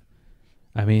he,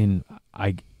 I mean,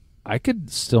 I could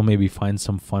still maybe find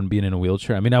some fun being in a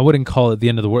wheelchair. I mean, I wouldn't call it the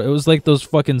end of the world. It was like those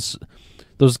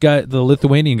guys, the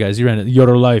Lithuanian guys. You ran it.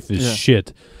 Your life is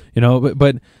shit, you know.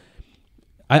 But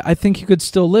I think you could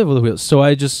still live with a wheel. So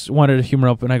I just wanted to humor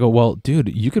up, and I go, well,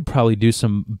 dude, you could probably do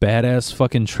some badass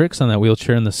fucking tricks on that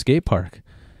wheelchair in the skate park.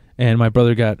 And my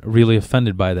brother got really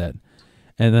offended by that.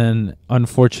 And then,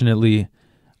 unfortunately,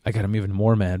 I got him even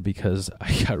more mad because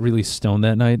I got really stoned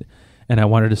that night. And I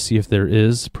wanted to see if there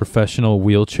is professional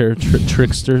wheelchair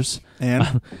tricksters.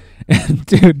 And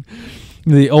dude,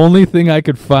 the only thing I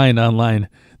could find online,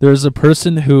 there was a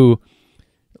person who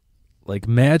like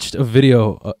matched a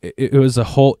video. It was a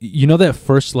whole, you know, that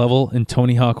first level in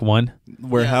Tony Hawk 1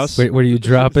 warehouse where you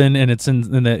drop in and it's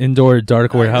in that indoor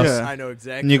dark warehouse. Yeah. I know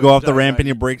exactly. And you go off the ramp and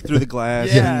you break through the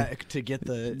glass. Yeah, to get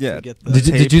the.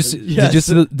 Did you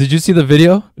see the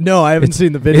video? No, I haven't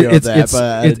seen the video of that, but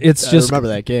I remember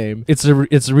that game. It's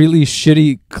really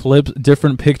shitty clips,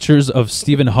 different pictures of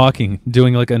Stephen Hawking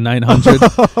doing like a 900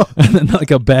 and then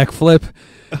like a backflip,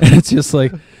 and it's just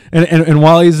like, and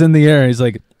while he's in the air, he's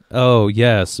like, oh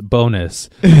yes, bonus.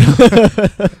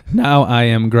 Now I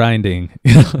am grinding.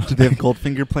 Did they have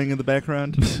Goldfinger playing in the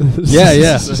background?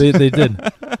 Yeah, they did.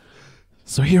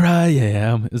 So here I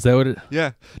am. Is that what it?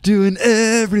 Yeah, doing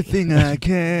everything I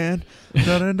can.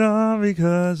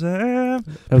 Because I am.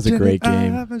 That was a great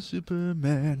game. I'm a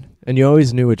Superman. And you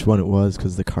always knew which one it was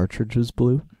because the cartridge was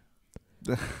blue.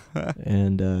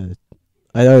 And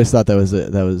I always thought that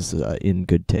was in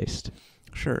good taste.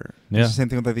 Sure. Yeah. It's the same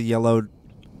thing with like the yellow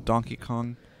Donkey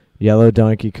Kong. Yellow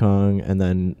Donkey Kong, and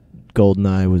then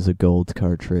GoldenEye was a gold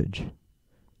cartridge,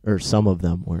 or some of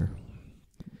them were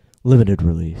limited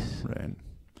release. Right.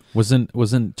 Wasn't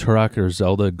Turok or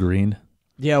Zelda green?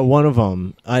 Yeah, one of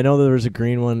them. I know there was a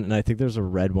green one, and I think there's a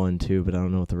red one too, but I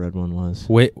don't know what the red one was.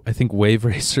 Wait, I think Wave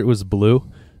Racer was blue.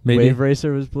 Maybe Wave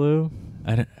Racer was blue.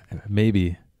 I don't.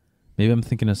 Maybe I'm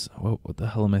thinking of what the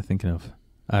hell am I thinking of?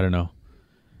 I don't know.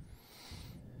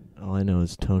 All I know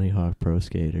is Tony Hawk Pro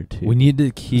Skater 2. We need to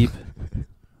keep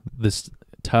this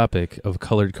topic of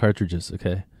colored cartridges,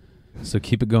 okay? So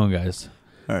keep it going, guys.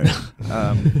 All right.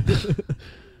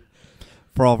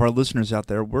 For all of our listeners out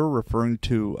there, we're referring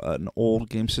to an old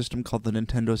game system called the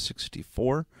Nintendo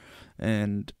 64,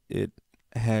 and it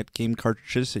had game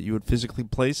cartridges that you would physically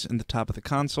place in the top of the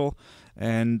console,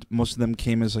 and most of them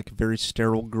came as like a very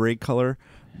sterile gray color,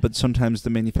 but sometimes the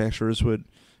manufacturers would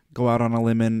go out on a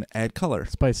limb and add color.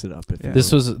 Spice it up.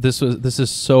 This is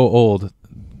so old.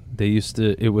 They used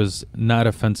to. It was not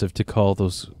offensive to call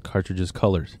those cartridges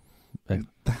colored.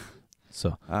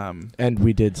 So. And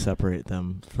we did separate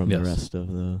them from the rest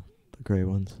of the gray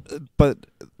ones. But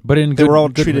they were all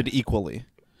treated equally.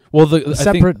 Well,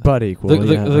 separate but equal.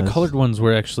 The colored ones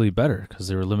were actually better because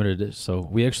they were limited. So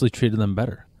we actually treated them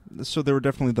better. So they were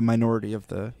definitely the minority of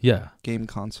the game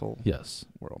console. Yes.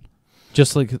 World.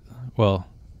 Just like, well,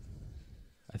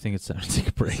 I think it's time to take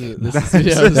a break. This is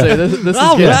getting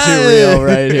All too right. real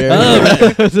right here.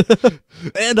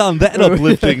 And on that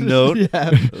uplifting note,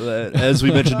 Yeah. as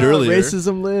we mentioned earlier,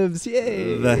 racism lives.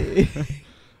 Yay.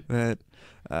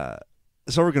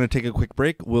 So we're going to take a quick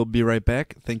break. We'll be right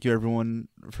back. Thank you, everyone,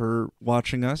 for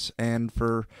watching us and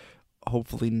for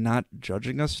hopefully not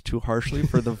judging us too harshly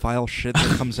for the vile shit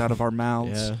that comes out of our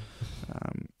mouths. Yeah.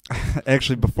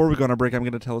 Actually, before we go on a break, I'm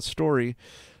going to tell a story.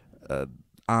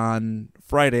 On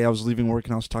Friday, I was leaving work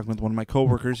and I was talking with one of my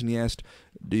coworkers, and he asked,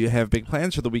 "Do you have big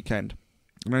plans for the weekend?"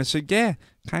 And I said, "Yeah,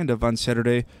 kind of. On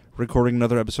Saturday, recording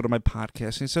another episode of my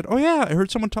podcast." And he said, "Oh yeah, I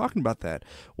heard someone talking about that.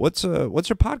 What's your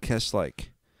podcast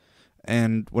like?"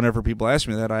 And whenever people ask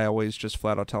me that, I always just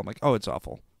flat out tell them, like, "Oh, it's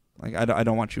awful. Like, I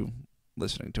don't want you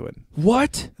listening to it."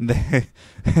 What?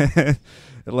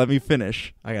 Let me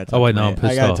finish. I got. Oh, wait, no, I'm I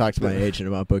pissed got to off. talk to my agent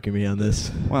about booking me on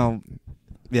this. Well,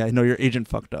 yeah, I know your agent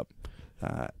fucked up.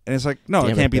 And it's like, no,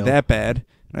 Damn it can't it, be Bill. that bad.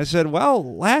 And I said, well,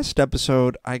 last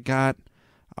episode I got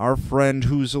our friend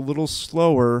who's a little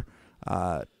slower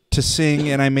to sing,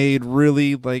 and I made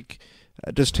really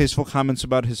distasteful comments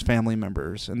about his family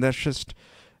members, and that's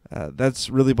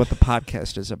really what the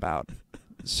podcast is about.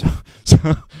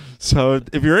 So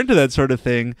if you're into that sort of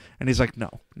thing, and he's like,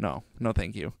 no,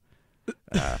 thank you.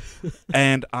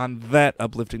 And on that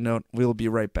uplifting note, we'll be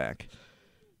right back.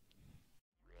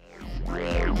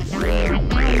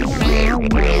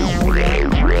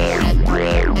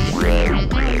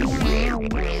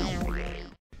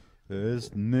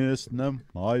 Es nästan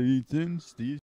meistens die